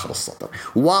 نقطة آخر السطر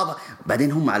واضح.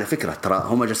 بعدين هم على فكرة ترى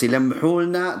هم جالسين يلمحوا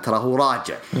لنا ترى هو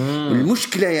راجع.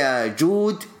 المشكلة يا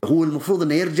جود هو المفروض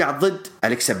إنه يرجع ضد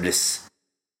أليكسا بليس.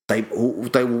 طيب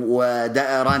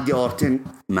راندي أورتن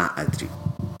ما أدري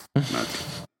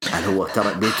هل هو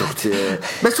ترى بيترك،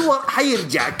 بس هو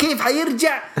حيرجع. كيف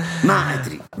حيرجع ما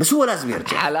أدري، بس هو لازم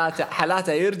يرجع.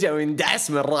 حالاته يرجع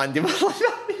ويندعس من راندي مرة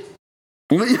ثانية.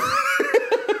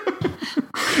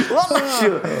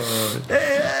 والله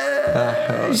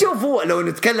شوف هو لو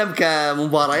نتكلم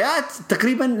كمباريات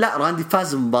تقريبا لا، راندي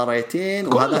فاز مباريتين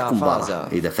وهذا مباراة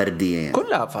إذا فردية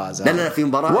كلها فاز. لا في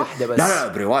مباراة واحدة بس. لا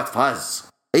بريوات فاز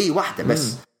واحدة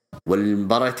بس.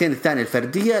 والمباراتين الثانية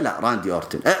الفردية لا راندي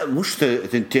أورتن مش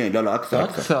ثنتين، لا أكثر من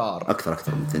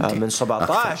ثنتين. من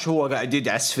 17 أكثر. هو قاعد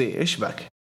يدعس فيه إيش بك.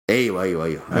 أيوة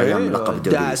أيام لقب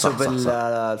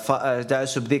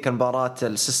دعسوا بذيك المباراة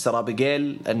السيستر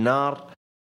أبيجيل النار،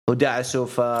 ودعسوا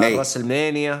في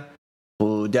راسلمانيا،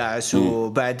 ودعسوا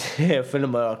بعد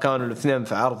فيلم كانوا الاثنين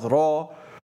في عرض رو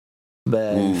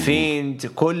بالفيند.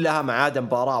 كلها ما عدا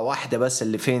مباراة واحدة بس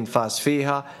اللي فيند فاز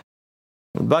فيها،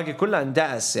 الباقي كلها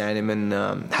اندعس. يعني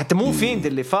من حتى مو فيند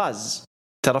اللي فاز،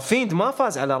 ترى فيند ما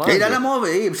فاز على راندي. لا مو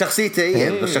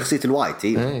بشخصيته بشخصية الوايت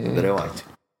بري وايت.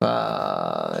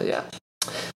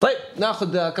 طيب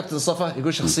ناخذ كابتن صفا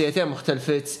يقول شخصيتين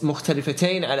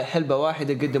مختلفتين على حلبة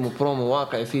واحدة قدموا برومو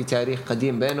واقعي فيه تاريخ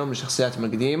قديم بينهم من شخصياتهم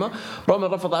القديمة.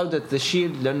 رومان رفض عودة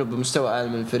الشيلد لأنه بمستوى أعلى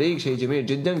من الفريق، شيء جميل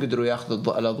جدا، قدروا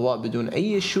ياخذوا الأضواء بدون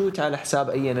أي شوت على حساب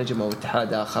أي نجم أو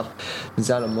اتحاد آخر،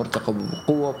 نزال مرتقب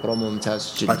بقوة، برومو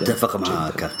ممتاز جدا. أتفق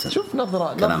معك كابتن، شوف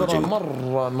نظرة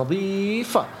مرة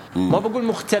نظيفة، ما بقول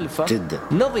مختلفة جدا،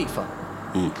 نظيفة،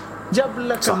 جاب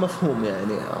لك صح. المفهوم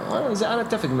يعني. أنا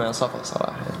أتفق مع صفا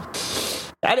صراحة يعني.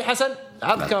 علي حسن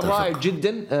عرض كان رائع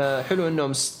جدا، حلو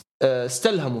إنهم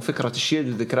استلهموا فكرة الشيلد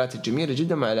والذكريات الجميلة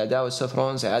جدا مع الأداء والسيث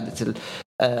رولينز، إعادة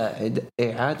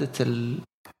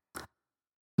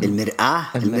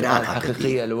المرآة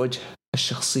الحقيقية لوجه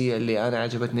الشخصية اللي أنا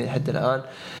عجبتني لحد الآن.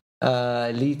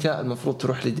 ليتا المفروض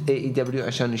تروح لAEW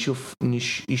عشان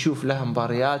يشوف لها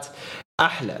مباريات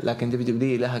أحلى، لكن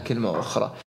WWE لها كلمة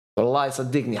أخرى. والله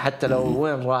صدقني حتى لو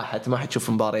وين راحت ما حتشوف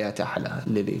مباريات أحلى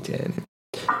لليتا يعني.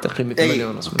 تقييم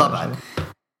 8.5 طبعا.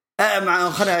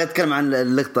 خلينا نتكلم عن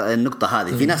النقطة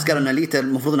هذه. في ناس قالوا أن ليتا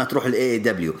المفروض أنها تروح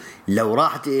لAEW. لو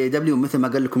راحت AEW مثل ما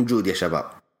قال لكم جود يا شباب،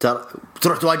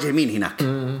 تروح تواجه مين هناك؟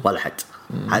 ولا حد،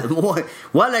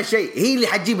 ولا شيء. هي اللي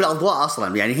حتجيب الأضواء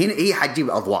أصلا يعني، هي حتجيب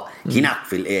الأضواء هناك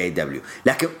في الAEW،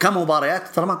 لكن كمباريات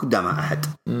ترى ما قدامها أحد.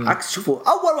 عكس شوفوا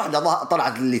أول واحدة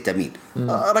طلعت ليتا مين؟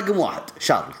 رقم 1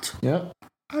 شارلوت،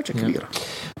 حاجة كبيرة.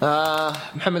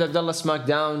 محمد عبد الله سماك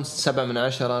داون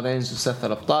 7/10، رينز وسث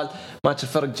الأبطال. ماتش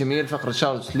الفرق جميل، فقرة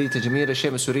شارلوت ليتا جميلة،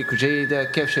 شيء مسوريكو جيدة.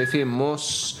 كيف شايفين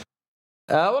موس؟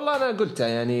 والله أنا قلتها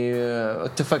يعني،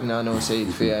 اتفقنا أنا وسعيد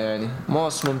فيها يعني.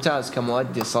 موس ممتاز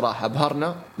كمؤدي صراحة،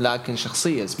 أبهرنا، لكن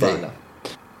شخصية زبالة.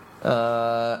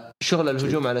 شغل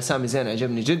الهجوم على سامي زين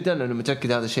عجبني جدا، لأنه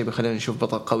متأكد هذا الشيء بيخلينا نشوف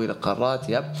بطل قوي للقارات.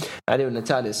 علي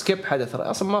ونتالي سكيب حدث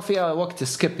أصلا ما فيها وقت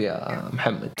سكيب يا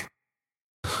محمد،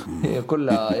 هي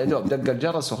كلها يا دوب دق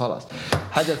الجرس وخلاص.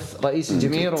 حدث رئيسي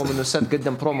جميل، رغم انه سث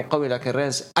قدم برومو قوي، لكن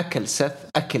رينز اكل سث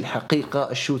اكل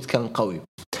حقيقه. الشوت كان قوي.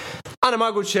 انا ما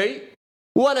اقول شيء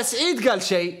ولا سعيد قال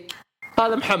شيء،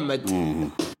 هذا محمد.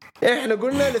 احنا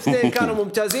قلنا الاثنين كانوا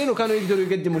ممتازين وكانوا يقدروا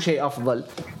يقدموا شيء افضل،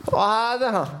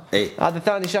 وهذا هذا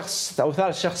ثاني شخص او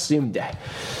ثالث شخص يمدح.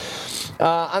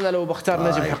 أنا لو بختار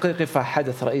نجم حقيقي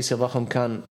فحدث رئيسي ضخم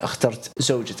كان اخترت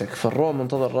زوجتك في الرو.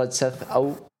 منتظر رد سث،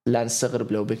 أو لا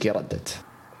نستغرب لو بيكي ردت.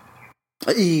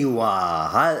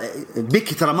 أيوة،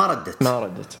 بيكي ترى ما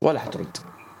ردت ولا حترد،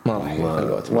 ما راح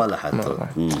ولا حترد.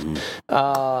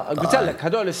 قلت لك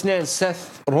هدول الاثنين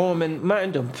سث رومان ما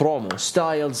عندهم برومو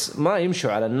ستايلز، ما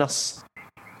يمشوا على النص،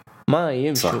 ما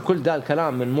يمشوا صح. كل ده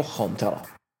الكلام من مخهم ترى.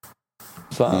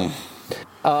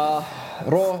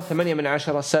 رو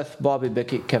 8/10، سث بوبي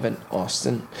بيكي كيفن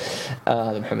أوستن.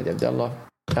 هذا محمد عبد الله.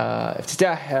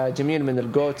 افتتاح جميل من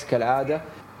الجوت كالعادة.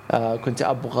 كنت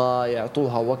أبغى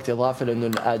يعطوها وقت إضافي، لأنه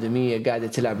الآدمية قاعدة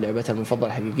تلعب لعبتها المفضلة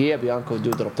الحقيقية. بيانكو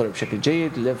ودود ربطوا بشكل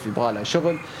جيد، ليف يبغى لها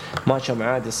شغل، ماتشهم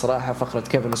عادي الصراحة. فقرة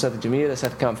كيفن وسث جميلة،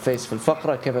 سث كان فيس في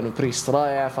الفقرة، كيفن وبريست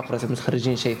رائع. فقرة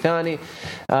المتخرجين شيء ثاني.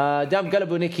 دام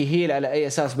قلبوا نيكي هيل، على أي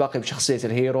أساس باقي بشخصية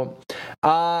الهيرو؟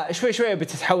 شوي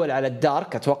بتتحول على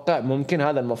الدارك، أتوقع ممكن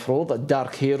هذا المفروض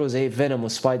الدارك هيرو زي فينوم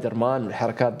وسبايدر مان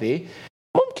والحركات دي،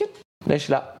 ممكن، ليش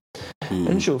لا؟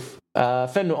 نشوف.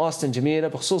 فن أوستن جميلة.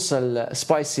 بخصوص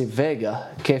السبايسي فيجا،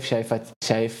 كيف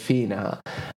شايفينها؟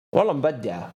 والله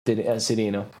مبدعة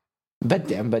سيلينا،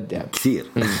 مبدع كثير.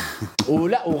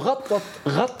 ولا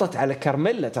وغطت على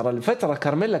كارميلا. ترى الفترة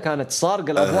كارميلا كانت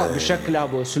سارقة الأضواء بشكلها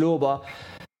بأسلوبها،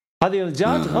 هذه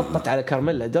الجات غطت على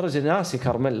كارميلا درجة ناسي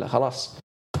كارميلا خلاص.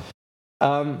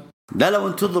 لا لو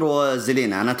انتظروا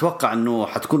زلينا، أنا أتوقع أنه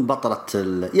حتكون بطلة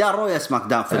يا رويا سماك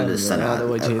داون في السنة. هذا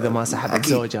وجهي إذا ما سحبت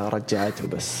زوجها رجعته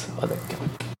بس أذكر.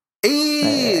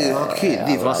 أكيد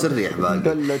دي فراس الريح باقي.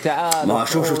 قل له تعال، ما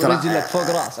شوف ترى رجلك فوق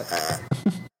راسك.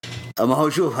 ما هو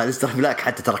شوف هالستر بلاك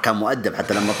حتى ترى كان مؤدب،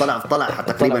 حتى لما طلع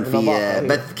حتى تقريبا في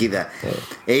بث كذا.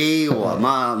 ايوه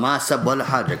ما سب ولا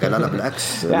حاجه، قال لا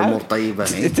بالعكس الامور طيبه.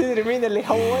 تدري مين اللي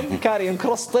هون؟ كاريون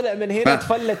كروس طلع من هنا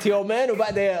تفلت يومين،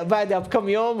 وبعدها بكم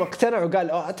يوم اقتنع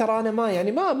وقال ترى انا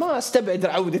ما استبعد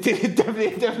عودتي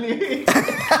للدبليو.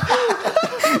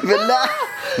 بالله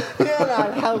يا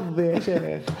الحظ يا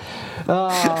شيخ.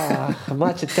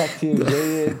 ماتش التاك تيم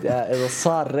جيد. إذا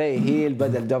صار ري هيل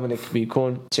بدل دومينيك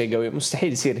بيكون شيء قوي.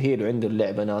 مستحيل يصير هيل وعنده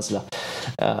اللعبة نازلة،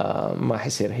 ما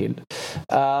حيصير هيل.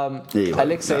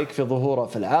 أليكسا يكفي ظهوره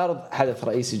في العرض. حدث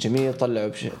رئيسي جميل،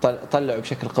 طلعوا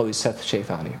بشكل قوي سث، شيء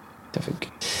ثاني. اتفق.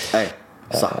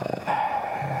 صح.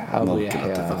 أبو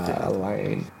يحيى الله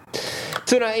يعين.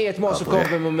 ثنائية موس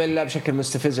وكوفي مملة بشكل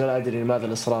مستفز، ولا أدري لماذا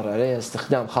الإصرار عليها.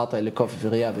 استخدام خاطئ لكوفي في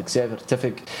غياب إكزيفير.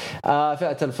 اتفق.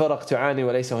 فئة الفرق تعاني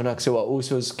وليس هناك سوى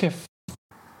أوسوس. كيف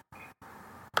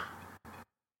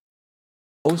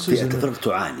فئة الفرق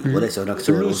تعاني وليس هناك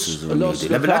سوى أوسوس.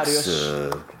 لا بالعكس،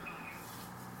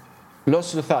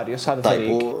 لوس لوثاريوس هذا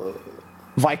فريق،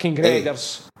 فايكنج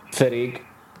ريدرز فريق.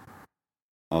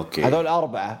 اوكي، هذول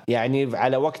 4 يعني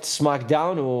على وقت سماك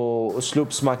داون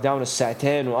واسلوب سماك داون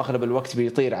الساعتين واغلب الوقت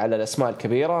بيطير على الاسماء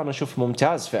الكبيره. انا اشوف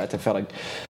ممتاز فئه الفرق.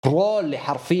 رول اللي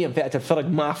حرفيا فئه الفرق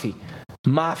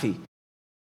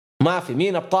ما في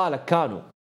مين ابطالك كانوا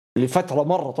لفتره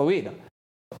مره طويله؟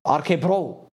 اركي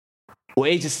برو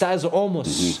وايج ستايلز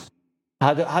واوموس،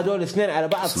 هذول الاثنين على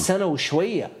بعض سنه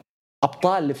وشويه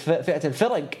ابطال لفئه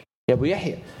الفرق يا ابو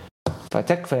يحيى.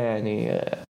 فتكفى يعني،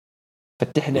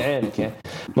 فتحنا عينك يعني.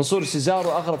 منصور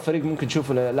سيزارو أغرب فريق ممكن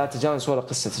تشوفه، لا تجانس ولا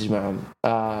قصة تجمعهم.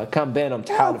 كان بينهم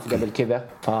تحالف قبل كذا،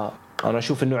 فأنا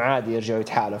أشوف إنه عادي يرجعوا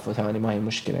يتحالفوا ثاني، ما هي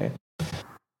مشكلة يعني.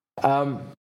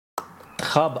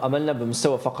 خاب أملنا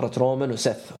بمستوى فقرة رومان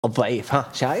وسيث الضعيف.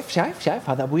 شايف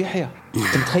هذا أبو يحيى،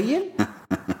 أنت متخيل؟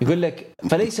 يقول لك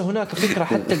فليس هناك فكرة،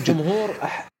 حتى الجمهور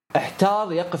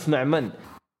احتار يقف مع من.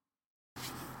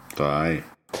 طيب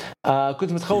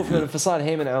كنت متخوف من انفصال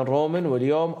هيمن عن رومان،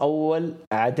 واليوم أول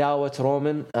عداوة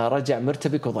رومان رجع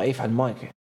مرتبك وضعيف عن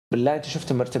مايك. بالله أنت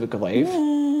شفت مرتبك وضعيف؟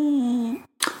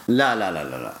 لا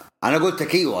أنا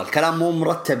قلت أيوة الكلام مو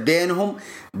مرتب بينهم،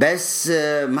 بس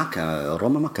ما كان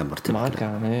رومان ما كان مرتب، ما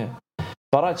كان. إيه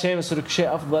مباراة شيمس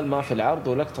وريكوشيه أفضل ما في العرض،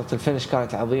 ولقطة الفينش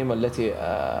كانت عظيمة التي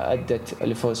أدت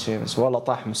لفوز شيمس. والله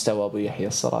طاح مستوى أبو يحيى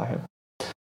الصراحة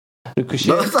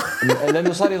ريكوشيه،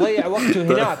 لأنه صار يضيع وقته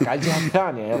هناك على الجهة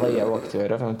الثانية، يضيع وقته،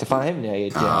 عرفت؟ أنت فاهمني هي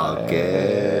الجهة.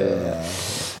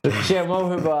 ريكوشيه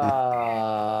موهبة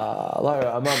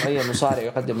ضايع أمام أي مصارع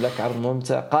يقدم لك عرض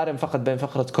ممتع. قارن فقط بين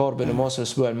فقرة كوربن وموس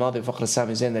الأسبوع الماضي وفقرة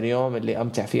سامي زين اليوم اللي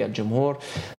أمتع فيها الجمهور.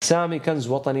 سامي كنز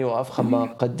وطني وأفخم ما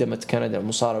قدمت كندا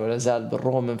المصارع، ولا زال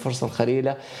بالرغم من فرصة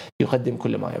الخليلة يقدم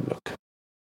كل ما يملك.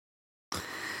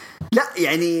 لا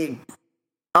يعني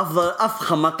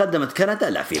أفخم ما قدمت كندا،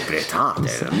 لا في بريت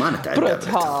هارت يعني، ما نتعدى بريت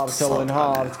هارت، أوين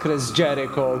هارت، كريس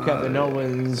جيريكو، كيفن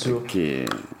أوينز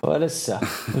ولسه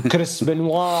كريس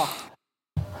بنوا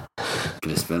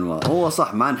هو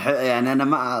صح ما نحب يعني، أنا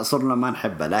ما صرنا ما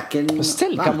نحبه، لكن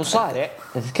ستيل كمصارع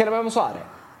تتكلم عن مصارع.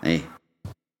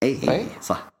 أي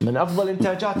صح، من أفضل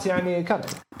إنتاجات يعني كانت.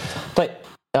 طيب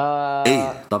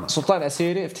طبعا. سلطان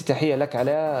عسيري، افتتاحية لك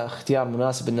على اختيار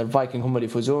مناسب ان الفايكنج هم اللي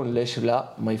يفوزون، ليش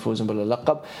لا ما يفوزون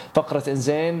باللقب. فقرة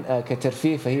انزين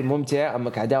كترفيه فهي ممتعة، اما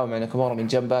كعداوة مع ناكامورا من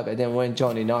جنبه، بعدين وين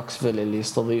جوني ناكسفيل اللي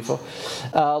يستضيفه.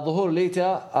 ظهور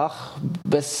ليتا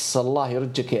بس الله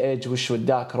يرجك يا ايج، وش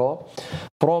وداك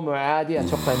برومو عادي.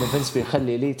 اتوقع ان فينس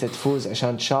بيخلي ليتا تفوز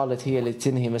عشان شارلت هي اللي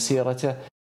تنهي مسيرته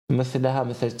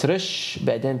مثل تريش،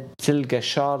 بعدين تلقى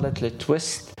شارلت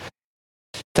للتويست،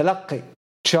 تلقي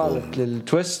شارلت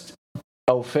للتويست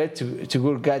او فيت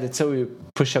تقول قاعده تسوي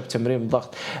بوش اب تمرين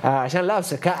ضغط عشان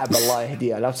لابسه كعب، الله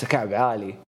يهديها لابسه كعب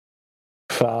عالي.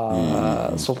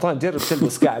 فسلطان جرب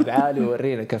تلبس كعب عالي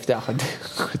وورينا كيف تاخذ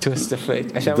تويست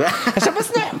فيت عشان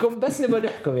بس نحكم، بس نبغى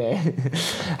نحكم يعني.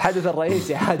 حدث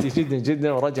الرئيسي عادي جدا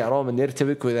جدا، ورجع رومان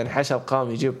يرتبك، واذا انحشر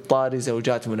قام يجيب طاري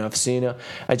زوجات منافسينه.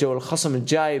 اجوا الخصم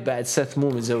الجاي بعد سيث مو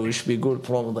مزوج، بيقول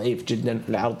برومو ضعيف جدا،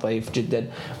 العرض ضعيف جدا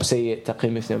وسيء،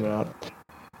 تقييم 2 من العرض.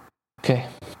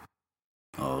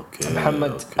 اوكي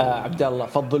محمد عبد الله،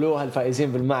 فضلوها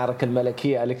الفائزين بالمعركه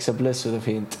الملكيه اليكسا بليس وذا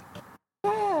فيند.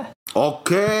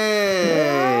 اوكي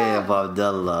ابو عبد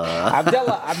الله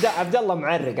عبد الله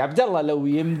معرق. عبد الله لو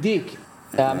يمديك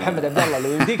محمد عبد الله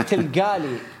لو يمديك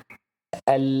تلقالي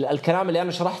الكلام اللي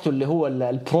انا شرحته اللي هو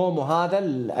البرومو هذا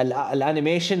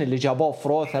الانيميشن اللي جابوه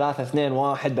فرو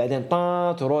 3-2-1 بعدين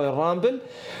طات ورويال رامبل،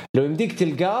 لو يمديك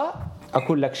تلقاه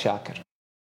اكون لك شاكر،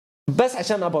 بس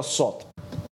عشان ابغى الصوت.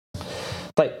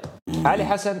 طيب علي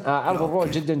حسن، عرض الرو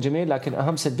جدا جميل، لكن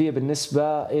أهم سلبية بالنسبة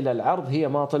إلى العرض هي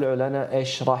ما طلعوا لنا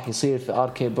إيش راح يصير في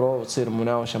آركي برو وتصير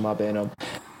مناوشة ما بينهم.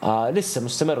 لسه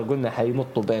مستمر، قلنا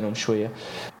حيمطوا بينهم شوية،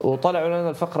 وطلعوا لنا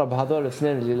الفقرة بهذول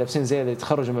الاثنين اللي لابسين زي اللي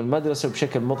يتخرجوا من المدرسة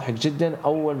بشكل مضحك جدا.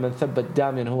 أول من ثبت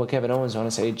داميان هو كيفن أوينز، وأنا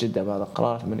سعيد جدا بهذا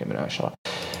القرار. 8 من 10.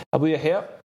 أبو يحيى،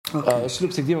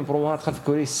 أسلوب تقديم البروموهات خلف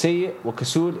الكواليس سيء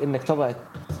وكسول، إنك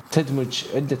تدمج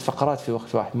عدة فقرات في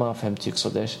وقت واحد. ما فهمت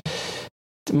يقصد إيش.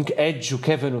 ممكن ايدج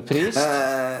وكيفن وبريست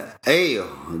ايوه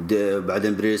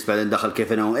بعدين بريست بعدين دخل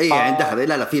كيفن يعني دخل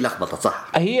لا في لخبطه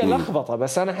صح، هي لخبطه،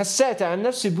 بس انا حسيت عن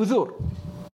نفسي بذور،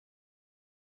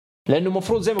 لانه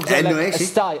مفروض زي ما قلت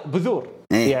لك بذور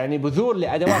يعني بذور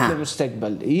لادوات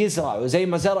للمستقبل، يزرعوا زي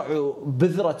ما زرعوا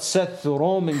بذره سيث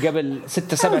ورومان قبل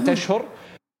 6-7 اشهر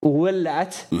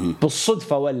وولعت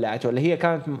بالصدفه، ولعت ولا هي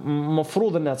كانت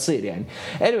مفروض انها تصير يعني.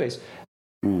 anyways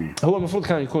هو المفروض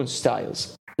كان يكون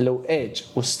ستايلز، لو ايج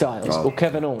وستايلز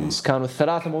وكيفن اونز كانوا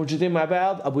الثلاثه موجودين مع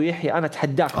بعض، ابو يحيى انا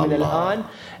اتحداك من الان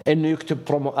انه يكتب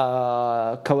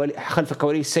خلف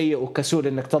الكواليس سيء وكسول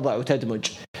انك تضع وتدمج.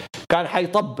 كان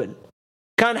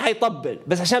حيطبل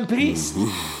بس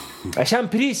عشان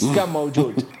بريست كان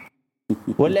موجود،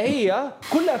 ولا هي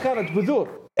كلها كانت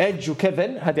بذور. ايج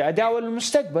وكيفن هذه عداوه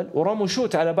للمستقبل ورموا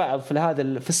شوت على بعض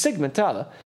في السيجمنت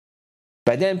هذا.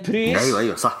 بعدين بريست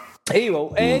ايوه صح ايوه،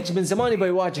 وايج من زمان يبغى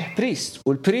يواجه بريست،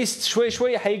 والبريست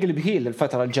شوي حيقلب هيل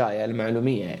الفتره الجايه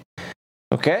المعلوميه يعني.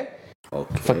 اوكي.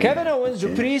 فكيفن اونز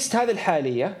وبريست هذه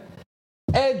الحاليه،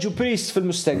 ايج وبريست في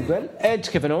المستقبل، ايج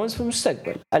كيفن اونز في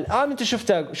المستقبل. الان انت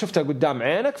شفتها قدام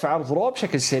عينك في عرض رو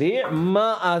بشكل سريع،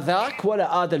 ما اذاك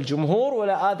ولا اذى الجمهور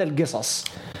ولا اذى القصص.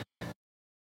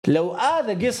 لو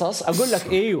اذى قصص اقول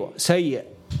لك ايوه سيء،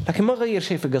 لكن ما غير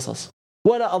شيء في قصص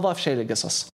ولا اضاف شيء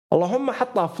للقصص. اللهم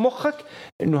حطها في مخك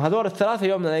انه هذول الثلاثه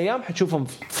يوم من الايام حتشوفهم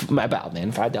مع بعض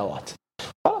يعني في عداوات.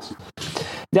 خلاص.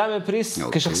 دائما بريست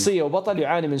كشخصيه وبطل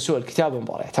يعاني من سوء الكتابه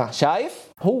والمباريات. شايف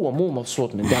هو مو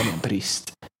مبسوط من دائما بريست،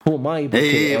 هو ما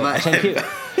يبغى عشان كذا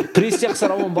بريست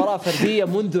يخسر اول مباراه فرديه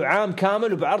منذ عام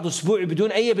كامل وبعرض اسبوعي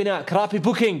بدون اي بناء. كرابي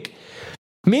بوكينج.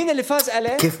 مين اللي فاز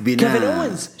عليه؟ كيفن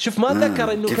أوينز. شوف ما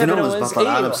ذكر انه كيفن أوينز بطل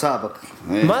عالم سابق.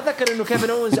 ما ذكر انه كيفن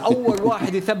أوينز اول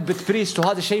واحد يثبت بريست،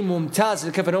 وهذا شيء ممتاز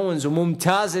لكيفن أوينز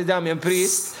وممتاز لداميان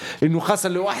بريست انه خسر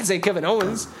لواحد زي كيفن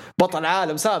أوينز بطل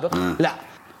عالم سابق. لا،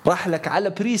 راح لك على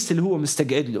بريست اللي هو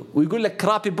مستقعد له ويقول لك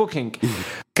كرابي بوكينج.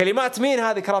 كلمات مين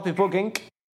هذه كرابي بوكينج؟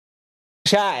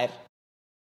 شاعر.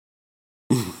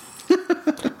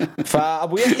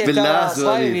 فابو يحيى ترى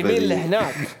صاير يميل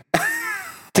لهناك.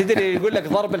 تدري يقول لك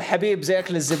ضرب الحبيب زي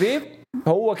أكل الزبيب،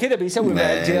 هو كذا بيسوي مع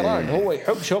الجيران. هو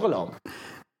يحب شغلهم،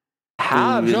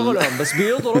 حاب شغلهم، بس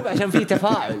بيضرب عشان فيه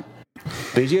تفاعل،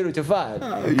 بيجيله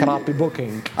تفاعل. كرابي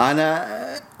بوكينج. أنا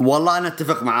والله أنا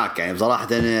أتفق معاك يعني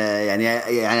بصراحة.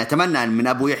 يعني أتمنى من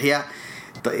أبو يحيى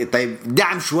طيب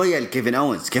دعم شويه لكيفن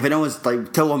أونز.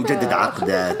 طيب توه مجدد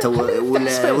عقده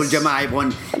والجماعه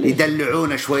يبغون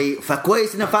يدلعونه شوي،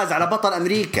 فكويس انه فاز على بطل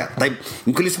امريكا. طيب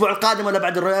يمكن الاسبوع القادم ولا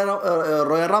بعد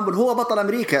الرويال رامبل هو بطل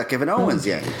امريكا كيفن أونز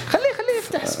يعني. خليه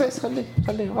يفتح سبيس،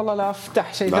 خليه والله لا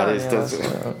افتح شيء ثاني.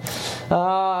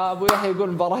 ابو يحيى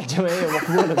يقول مباراه جماهيريه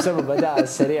مقبوله بسبب اداء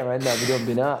السريع مع انها بدون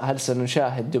بناء. هل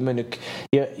سنشاهد دومينيك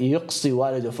يقصي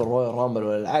والده في الرويال رامبل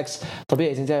ولا العكس؟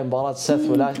 طبيعي تنتهي مباراه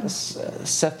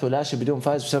سيث ولاشي بدون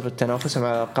فاز بسبب تنافسهم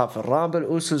على الالقاب في الرامبل.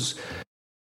 اوسوس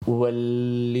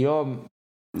واليوم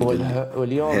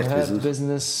هيرت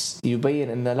بزنس يبين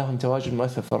ان لهم تواجد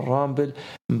مؤثر في الرامبل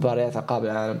مباريات القاب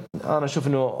العالم. انا اشوف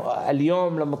انه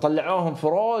اليوم لما طلعوهم في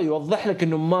رو يوضح لك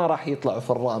انه ما راح يطلعوا في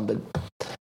الرامبل.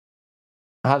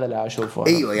 هذا اللي اشوفه.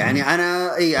 ايوه يعني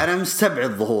انا مستبعد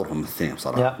ظهورهم الاثنين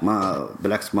صراحه. ما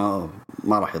بالعكس ما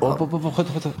راح يظهر.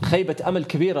 خذ خيبه امل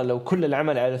كبيره لو كل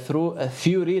العمل على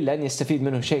ثيوري لن يستفيد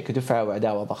منه شيء كدفعه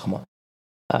وعداوه ضخمه.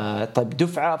 طيب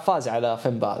دفعه فاز على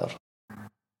فين بالر.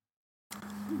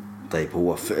 طيب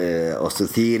هو أوستن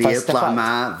ثيري يطلع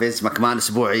مع فينس ماكمان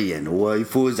أسبوعيا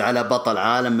ويفوز على بطل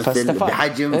عالم مثل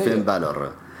بحجم فين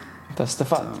بالور.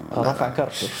 استفاد رفع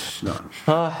كرته.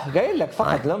 قايل لك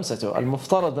فقد لمسته.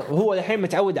 المفترض هو الحين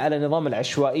متعود على نظام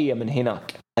العشوائية من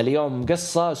هناك. اليوم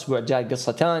قصة، أسبوع جاي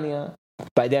قصة تانية،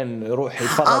 بعدين يروح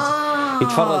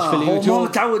يتفرج في اليوتيوب. هو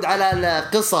متعود على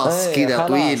القصص كذا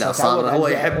طويلة. صار هو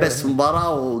يحب بس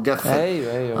مباراة وقفل.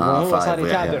 أيوه هو صار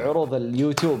يتابع عروض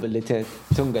اليوتيوب اللي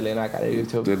تنقل هناك على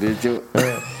اليوتيوب.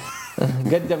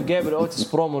 قدم جيبل أوتس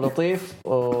برومو لطيف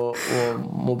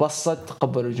ومبسط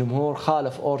تقبل الجمهور،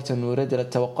 خالف أورتن وريدل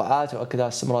التوقعات وأكدها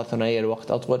استمرار ثنائية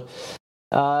لوقت أطول.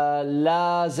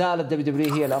 لا زالت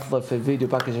دبليو هي الأفضل في الفيديو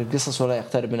باكج القصص ولا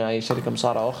يقترب من أي شركة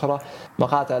مصارعة أخرى.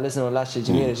 مقاطع ليزنر ولاشي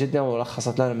جميلة جدا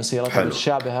ولخصت لنا مسيرتها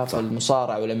الشابهة في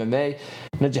المصارعة والMMA.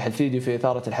 نجح الفيديو في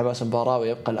إثارة الحماس المباراة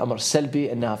ويبقى الأمر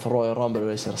السلبي أنها في الرويال رامبل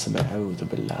وليس رسمي. أعوذ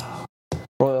بالله.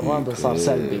 رويال رامبل صار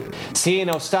سلبي.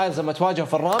 سينا وستايلز لما تواجهوا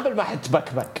في الرامبل ما حد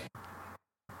تبكبك.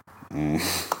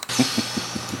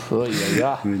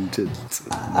 من جد.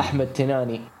 أحمد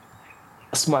تناني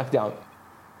اسمعك داون.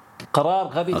 قرار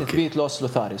غبي تثبيت لوس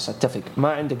لوثاريوس. اتفق.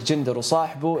 ما عندك جندر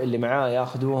وصاحبه اللي معاه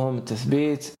ياخذوهم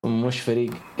التثبيت ومش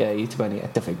فريق يتبني.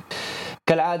 اتفق.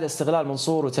 كالعادة استغلال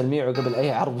منصور وتلميعه قبل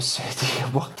أي عرض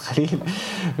بالسعودية بوقت قليل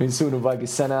وينسونه باقي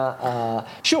السنة.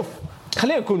 شوف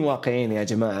خلينا نكون واقعيين يا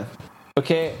جماعة.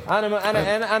 اوكي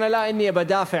انا لا اني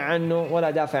بدافع عنه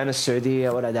ولا دافع عن السعوديه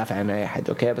ولا دافع عن اي احد.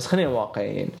 اوكي بس خلينا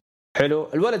واقعيين. حلو.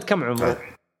 الولد كم عمره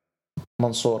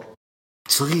منصور؟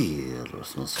 صغير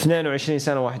 22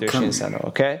 سنه 21 سنه.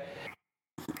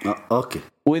 اوكي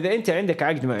واذا انت عندك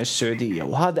عقد مع السعوديه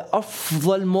وهذا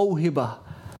افضل موهبه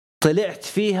طلعت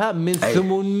فيها من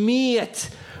 800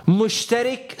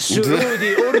 مشترك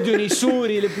سعودي أردني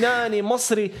سوري لبناني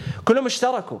مصري كلهم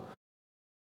اشتركوا.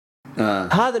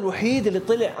 هذا الوحيد اللي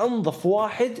طلع أنظف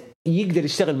واحد يقدر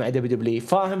يشتغل مع WWE،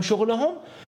 فاهم شغلهم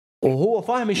وهو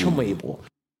فاهم إيش هم يبغوا.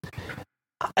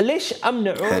 ليش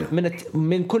أمنعوا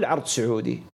من كل عرض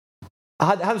سعودي؟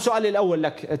 هذا سؤالي الأول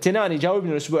لك تناني،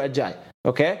 جاوبني الأسبوع الجاي.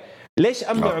 أوكي، ليش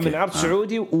أمنعوا من عرض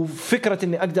سعودي وفكرة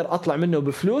إني أقدر أطلع منه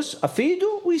بفلوس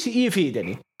أفيده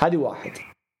ويفيدني؟ هذه واحد.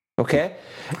 أوكي،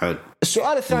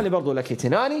 السؤال الثاني برضو لك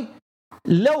تناني،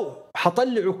 لو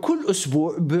حطلعوا كل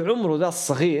أسبوع بعمره ذا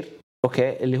الصغير،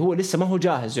 أوكي، اللي هو لسه ما هو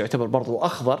جاهز يعتبر برضو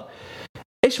أخضر،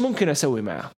 إيش ممكن أسوي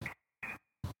معه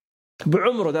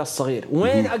بعمره ذا الصغير؟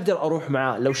 وين أقدر أروح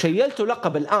معاه؟ لو شيلته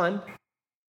لقب الآن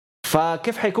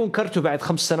فكيف حيكون كرته بعد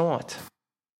 5 سنوات؟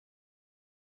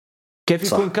 كيف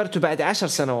يكون كرته بعد 10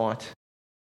 سنوات؟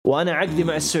 وأنا عقدي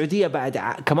مع السعودية بعد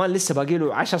كمان لسه باقي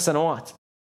له 10 سنوات.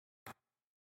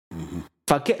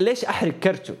 فليش أحرق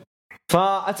كرته؟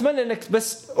 فأتمنى أنك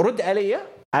بس رد علي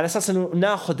على أساس أنه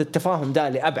ناخذ التفاهم ده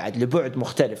لأبعد، لبعد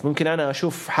مختلف. ممكن أنا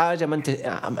أشوف حاجة ما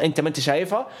أنت ما أنت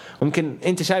شايفها، ممكن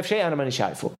أنت شايف شيء أنا ماني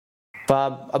شايفه.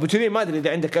 فأبو تنين ما أدري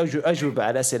إذا عندك أجوبة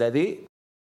على الأسئلة دي.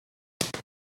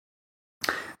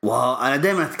 وأنا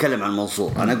دائما أتكلم عن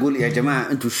الموضوع، أنا أقول يا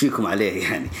جماعة أنتوا شيكم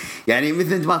عليه، يعني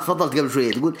مثل أنت ما تفضلت قبل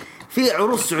شوية تقول في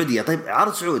عروض سعودية، طيب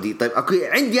عرض سعودي، طيب أوكي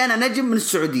عندي أنا نجم من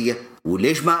السعودية،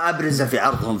 وليش ما أبرزه في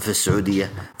عرضهم في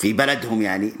السعودية في بلدهم؟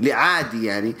 يعني عادي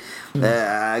يعني.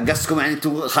 قصكم يعني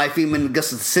أنتوا خايفين من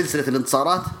قصة سلسلة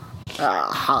الانتصارات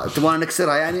تبغى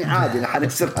نكسرها؟ يعني عادي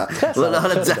حنكسرها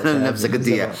ولا تزعل من نفسك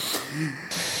أنت.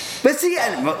 بس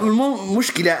هي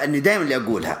المشكلة أني دائما اللي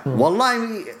أقولها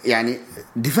والله يعني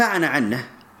دفاعنا عنه،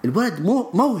 الولد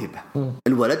موهبة،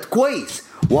 الولد كويس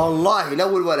والله.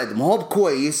 لو الولد ما هو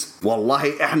كويس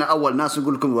والله إحنا أول ناس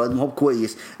نقول لكم الولد ما هو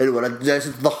كويس، الولد جالس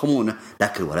تضخمونه،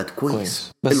 لكن الولد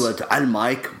كويس. الولد على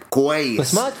المايك كويس،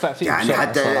 بس ما أدفع فيه يعني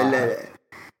حتى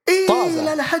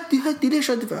إيه لا هدي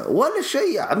ليش أدفع ولا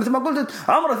شيء؟ مثل ما قلت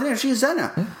عمره 22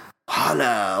 سنة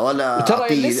ولا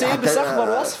ترى لسه بس أخضر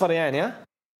وأصفر يعني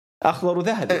أخضر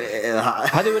وذهبي.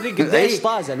 هذا يوريك قديش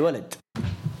طازة الولد.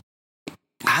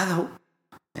 هذا هو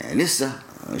يعني لسه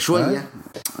شوية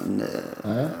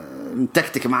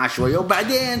نتكتك معه شوية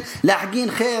وبعدين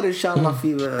لاحقين خير إن شاء الله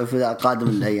في قادم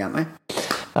الأيام.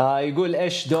 يقول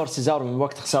إيش دور سيزارو من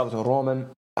وقت خسارته الرومان؟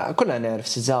 كلنا نعرف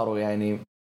سيزارو يعني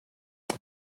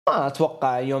ما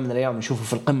أتوقع يوم من الأيام نشوفه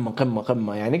في القمة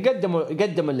قمة يعني.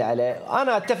 قدم اللي عليه.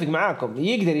 أنا أتفق معاكم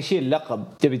يقدر يشيل لقب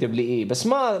WWE، بس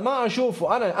ما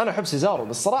أشوفه. أنا أحب سيزارو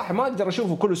بس صراحة ما أقدر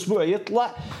أشوفه كل أسبوع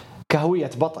يطلع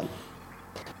كهوية بطل.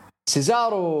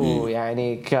 سيزارو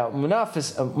يعني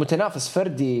متنافس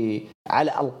فردي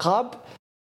على ألقاب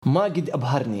ما قد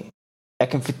أبهرني،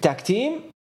 لكن في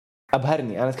التاكتيم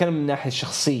أبهرني. أنا أتكلم من ناحية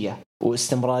الشخصية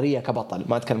واستمرارية كبطل،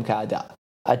 ما أتكلم كأداء.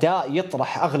 أداء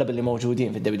يطرح أغلب اللي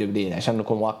موجودين في WWE عشان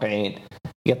نكون واقعيين،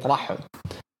 يطرحهم.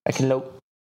 لكن لو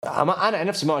أنا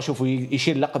نفسي ما أشوفه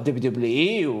يشيل لقب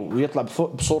WWE ويطلع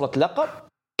بصورة لقب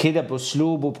كذا،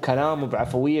 بأسلوبه بكلامه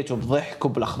بعفويته بضحكه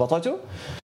بلخبطته،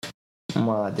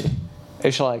 ما أدري.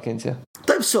 إيش رأيك أنت؟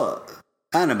 طيب سؤال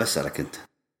أنا بسألك أنت،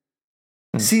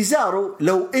 سيزارو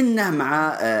لو إنه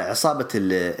مع عصابة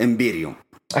الإمبيريوم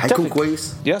حيكون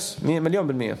كويس؟ يس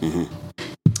 100%.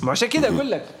 عشان كذا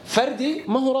أقول لك فردي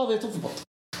ما هو راضي تضبط.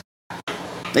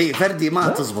 اي فردي ما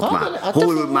تزبط معه،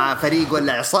 هو مع فريق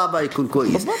ولا عصابه يكون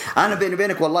كويس بالضبط. انا بيني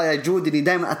وبينك والله يا جود اني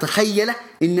دائما اتخيله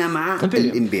انه مع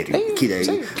الامبيريوم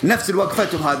كذا نفس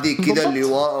الوقفتهم هذيك كذا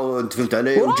اللي انت فهمت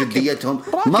علي وجديتهم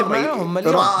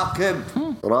مره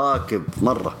راكب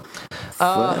مره.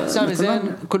 سامي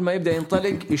زين كل ما يبدا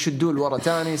ينطلق يشدوه لورا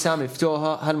تاني. سامي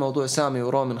فتوها هالموضوع سامي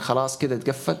ورومن خلاص كذا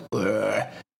تقفل.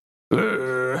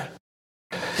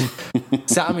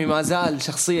 سامي ما زال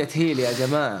شخصيه هيل يا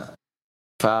جماعه،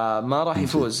 فما راح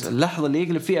يفوز. اللحظة اللي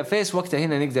يقلب فيها فيس وقتها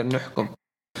هنا نقدر نحكم.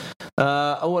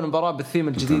 أول مباراة بالثيم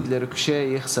الجديد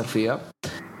لريكوشي يخسر فيها.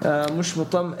 مش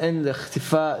مطمئن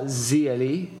لاختفاء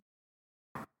زيالي.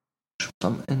 مش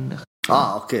مطمئن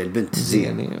أوكي البنت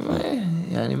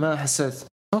يعني ما حسيت.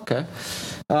 أوكي.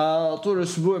 طول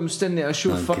الأسبوع مستني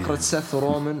أشوف فقرة سيث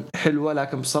ورومان حلوة،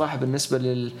 لكن بصراحة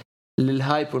بالنسبة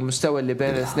للهايب والمستوى اللي بين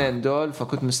الاثنين دول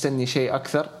فكنت مستني شيء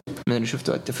أكثر من اللي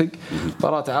شفته. أتفق.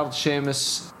 مباراة عرض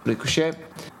شيمس ريكوشي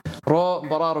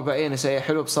مباراة رباعية نسائية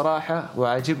حلوة بصراحة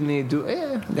وعجبني.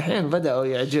 دحين بدأوا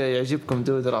يعجبكم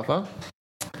درافة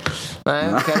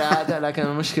كالعادة، لكن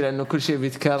المشكلة إنه كل شيء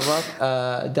بيتكرر.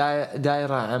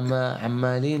 دايرة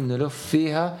عمالين نلف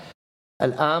فيها.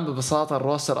 الآن ببساطة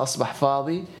الروستر أصبح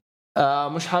فاضي.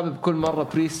 مش حابب كل مرة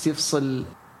بريست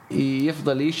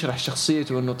يفضل يشرح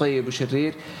شخصيته إنه طيب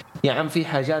وشرير. يا عم في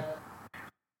حاجات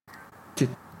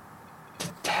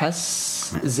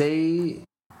أحس زي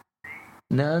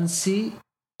نانسي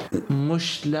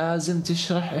مش لازم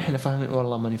تشرح، إحنا فاهمين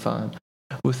والله ماني فاهم،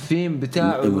 والثيم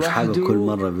بتاعه مش حاجة لوحده كل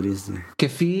مرة بريز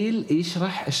كفيل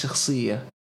يشرح الشخصية،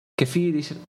 كفيل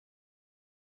يشرح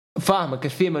فاهمك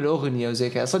الثيم الأغنية وزي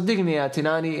كذا. صدقني يا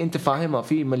تناني أنت فاهمها،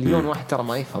 في مليون واحد ترى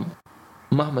ما يفهم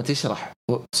مهما تشرح،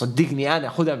 صدقني أنا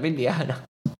أخذها مني أنا.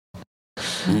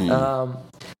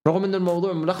 رغم أن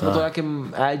الموضوع ملخبط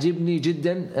ولكن عاجبني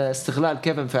جدا استغلال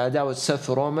كيفن في عداوة سيث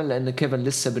ورومان، لأن كيفن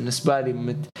لسه بالنسبة لي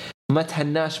ما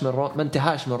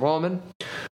انتهاش من رومان،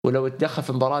 ولو اتدخل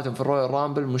في مباراتهم في الرويال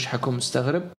رامبل مش حكون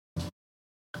مستغرب.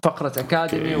 فقرة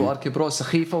أكاديمي وأركي برو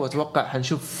سخيفة، وأتوقع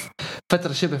حنشوف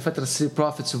فترة شبه فترة ستريت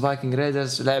بروفيتس وفايكنج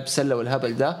ريدرز لاعب سلة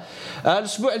والهبل ده.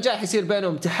 الأسبوع الجاي حيصير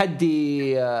بينهم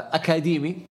تحدي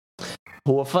أكاديمي،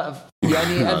 هو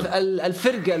يعني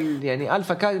الفرقة يعني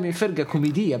ألف أكاديمي فرقة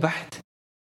كوميدية بحت،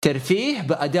 ترفيه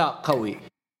بأداء قوي.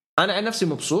 أنا عن نفسي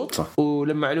مبسوط صح.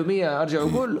 ولما معلومية أرجع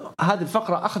أقول هذه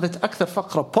الفقرة أخذت أكثر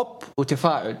فقرة بوب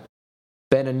وتفاعل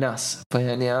بين الناس،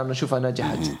 فيعني أنا أشوفها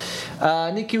نجحت.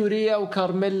 نيكي وريا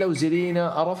وكارميلا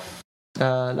وزيلينا أرف.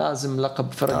 لازم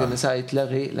لقب فرق النساء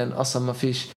يتلغي، لأن أصلا ما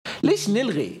فيش. ليش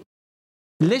نلغي؟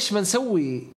 ليش ما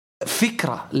نسوي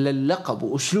فكرة للقب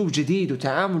وأسلوب جديد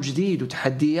وتعامل جديد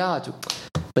وتحديات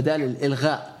بدال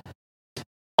الإلغاء؟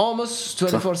 أومس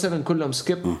 24/7 كلهم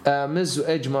سكيب. ميز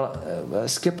وإيج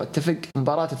سكيب، اتفق.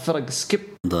 مباراة الفرق سكيب.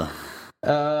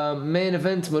 مين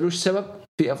إيفنت ملوش سبب،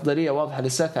 في أفضلية واضحة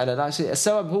للساث على لا شيء.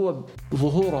 السبب هو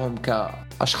ظهورهم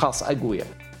كأشخاص أقوياء،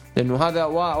 لأنه هذا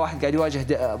واحد قاعد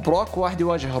يواجه بروك وواحد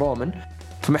يواجه رومان،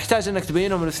 فمحتاج أنك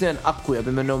تبينهم الاثنين أقوياء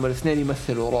بما أنهم الاثنين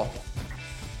يمثلوا رو.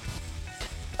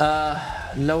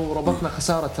 لو ربطنا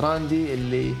خسارة راندي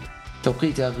اللي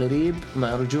توقيتها غريب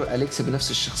مع رجوع أليكسا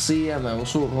بنفس الشخصية مع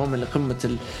وصول رومان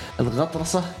لقمة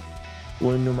الغطرسة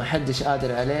وإنه ما حدش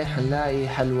قادر عليه، حنلاقي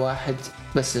حل واحد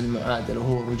بس المعادلة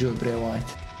وهو رجوع بري وايت.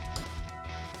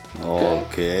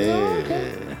 أوكي.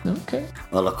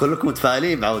 والله كلكم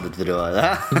متفائلين بعودة بري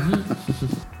وايت.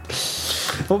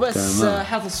 وبس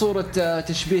حاط صورة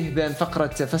تشبيه بين فقرة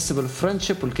فيستيفال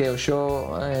فريندشيب والكيو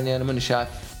شو، يعني أنا ماني شايف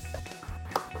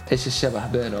إيش الشبه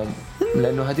بينهم،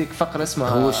 لأنه هذيك فقرة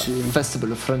اسمها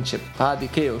فيستيفال فريندشيب، هذه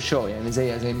كيو شو يعني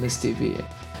زي ميس تي في.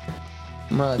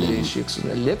 ما أدري إيش يقصد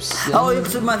اللبس يعني. أو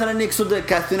يقصد مثلا يقصد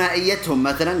كثنائيتهم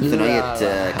مثلا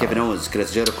ثنائية كيفن أوينز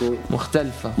كريس جيريكو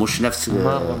مختلفة، مش نفس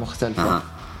مرة مختلفة.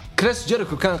 كريس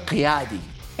جيريكو كان قيادي،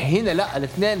 هنا لا،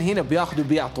 الاثنين هنا بياخدوا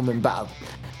بيعطوا من بعض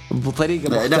بطريقة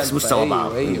مختلفة، نفس مستوى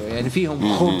بعض. أيوة يعني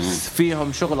فيهم خبث،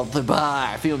 فيهم شغل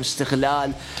الضباع، فيهم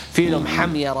استغلال، فيهم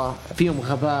حميرة، فيهم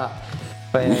غباء،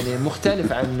 فيعني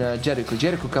مختلف عن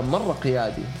جيريكو كان مرة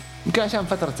قيادي، يمكن عشان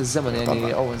فترة الزمن يعني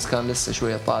طبعا. أوينز كان لسه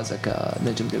شوية طازة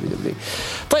كنجم دبليو.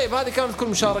 طيب هذه كانت كل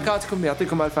مشاركاتكم،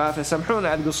 يعطيكم ألف عافية. سامحونا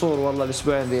على القصور والله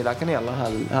الأسبوعين ذي، لكن يلا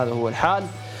هذا هو الحال.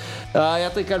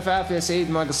 يعطيك ألف عافية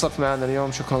سعيد، ما قصرت معنا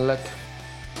اليوم، شكرا لك.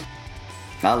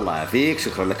 الله يعافيك،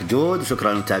 شكرا لك جود،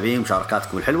 وشكرا للمتابعين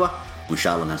ومشاركاتكم الحلوة، وإن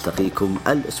شاء الله نلتقيكم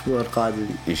الأسبوع القادم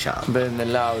إن شاء الله بإذن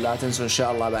الله. ولا تنسوا إن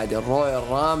شاء الله بعد الرويال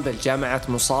رامبل جامعة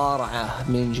مصارعة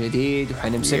من جديد،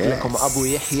 وحنمسك لكم أبو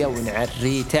يحيى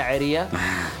ونعريه تعرية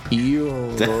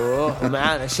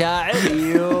ومعانا شاعر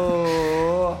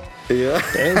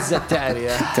عز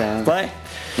التعرية. طيب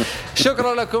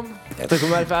شكرا لكم،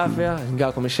 يعطيكم ألف عافية،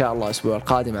 نلقاكم إن شاء الله الأسبوع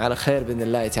القادم على خير بإذن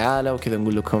الله تعالى، وكذا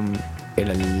نقول لكم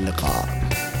إلى اللقاء.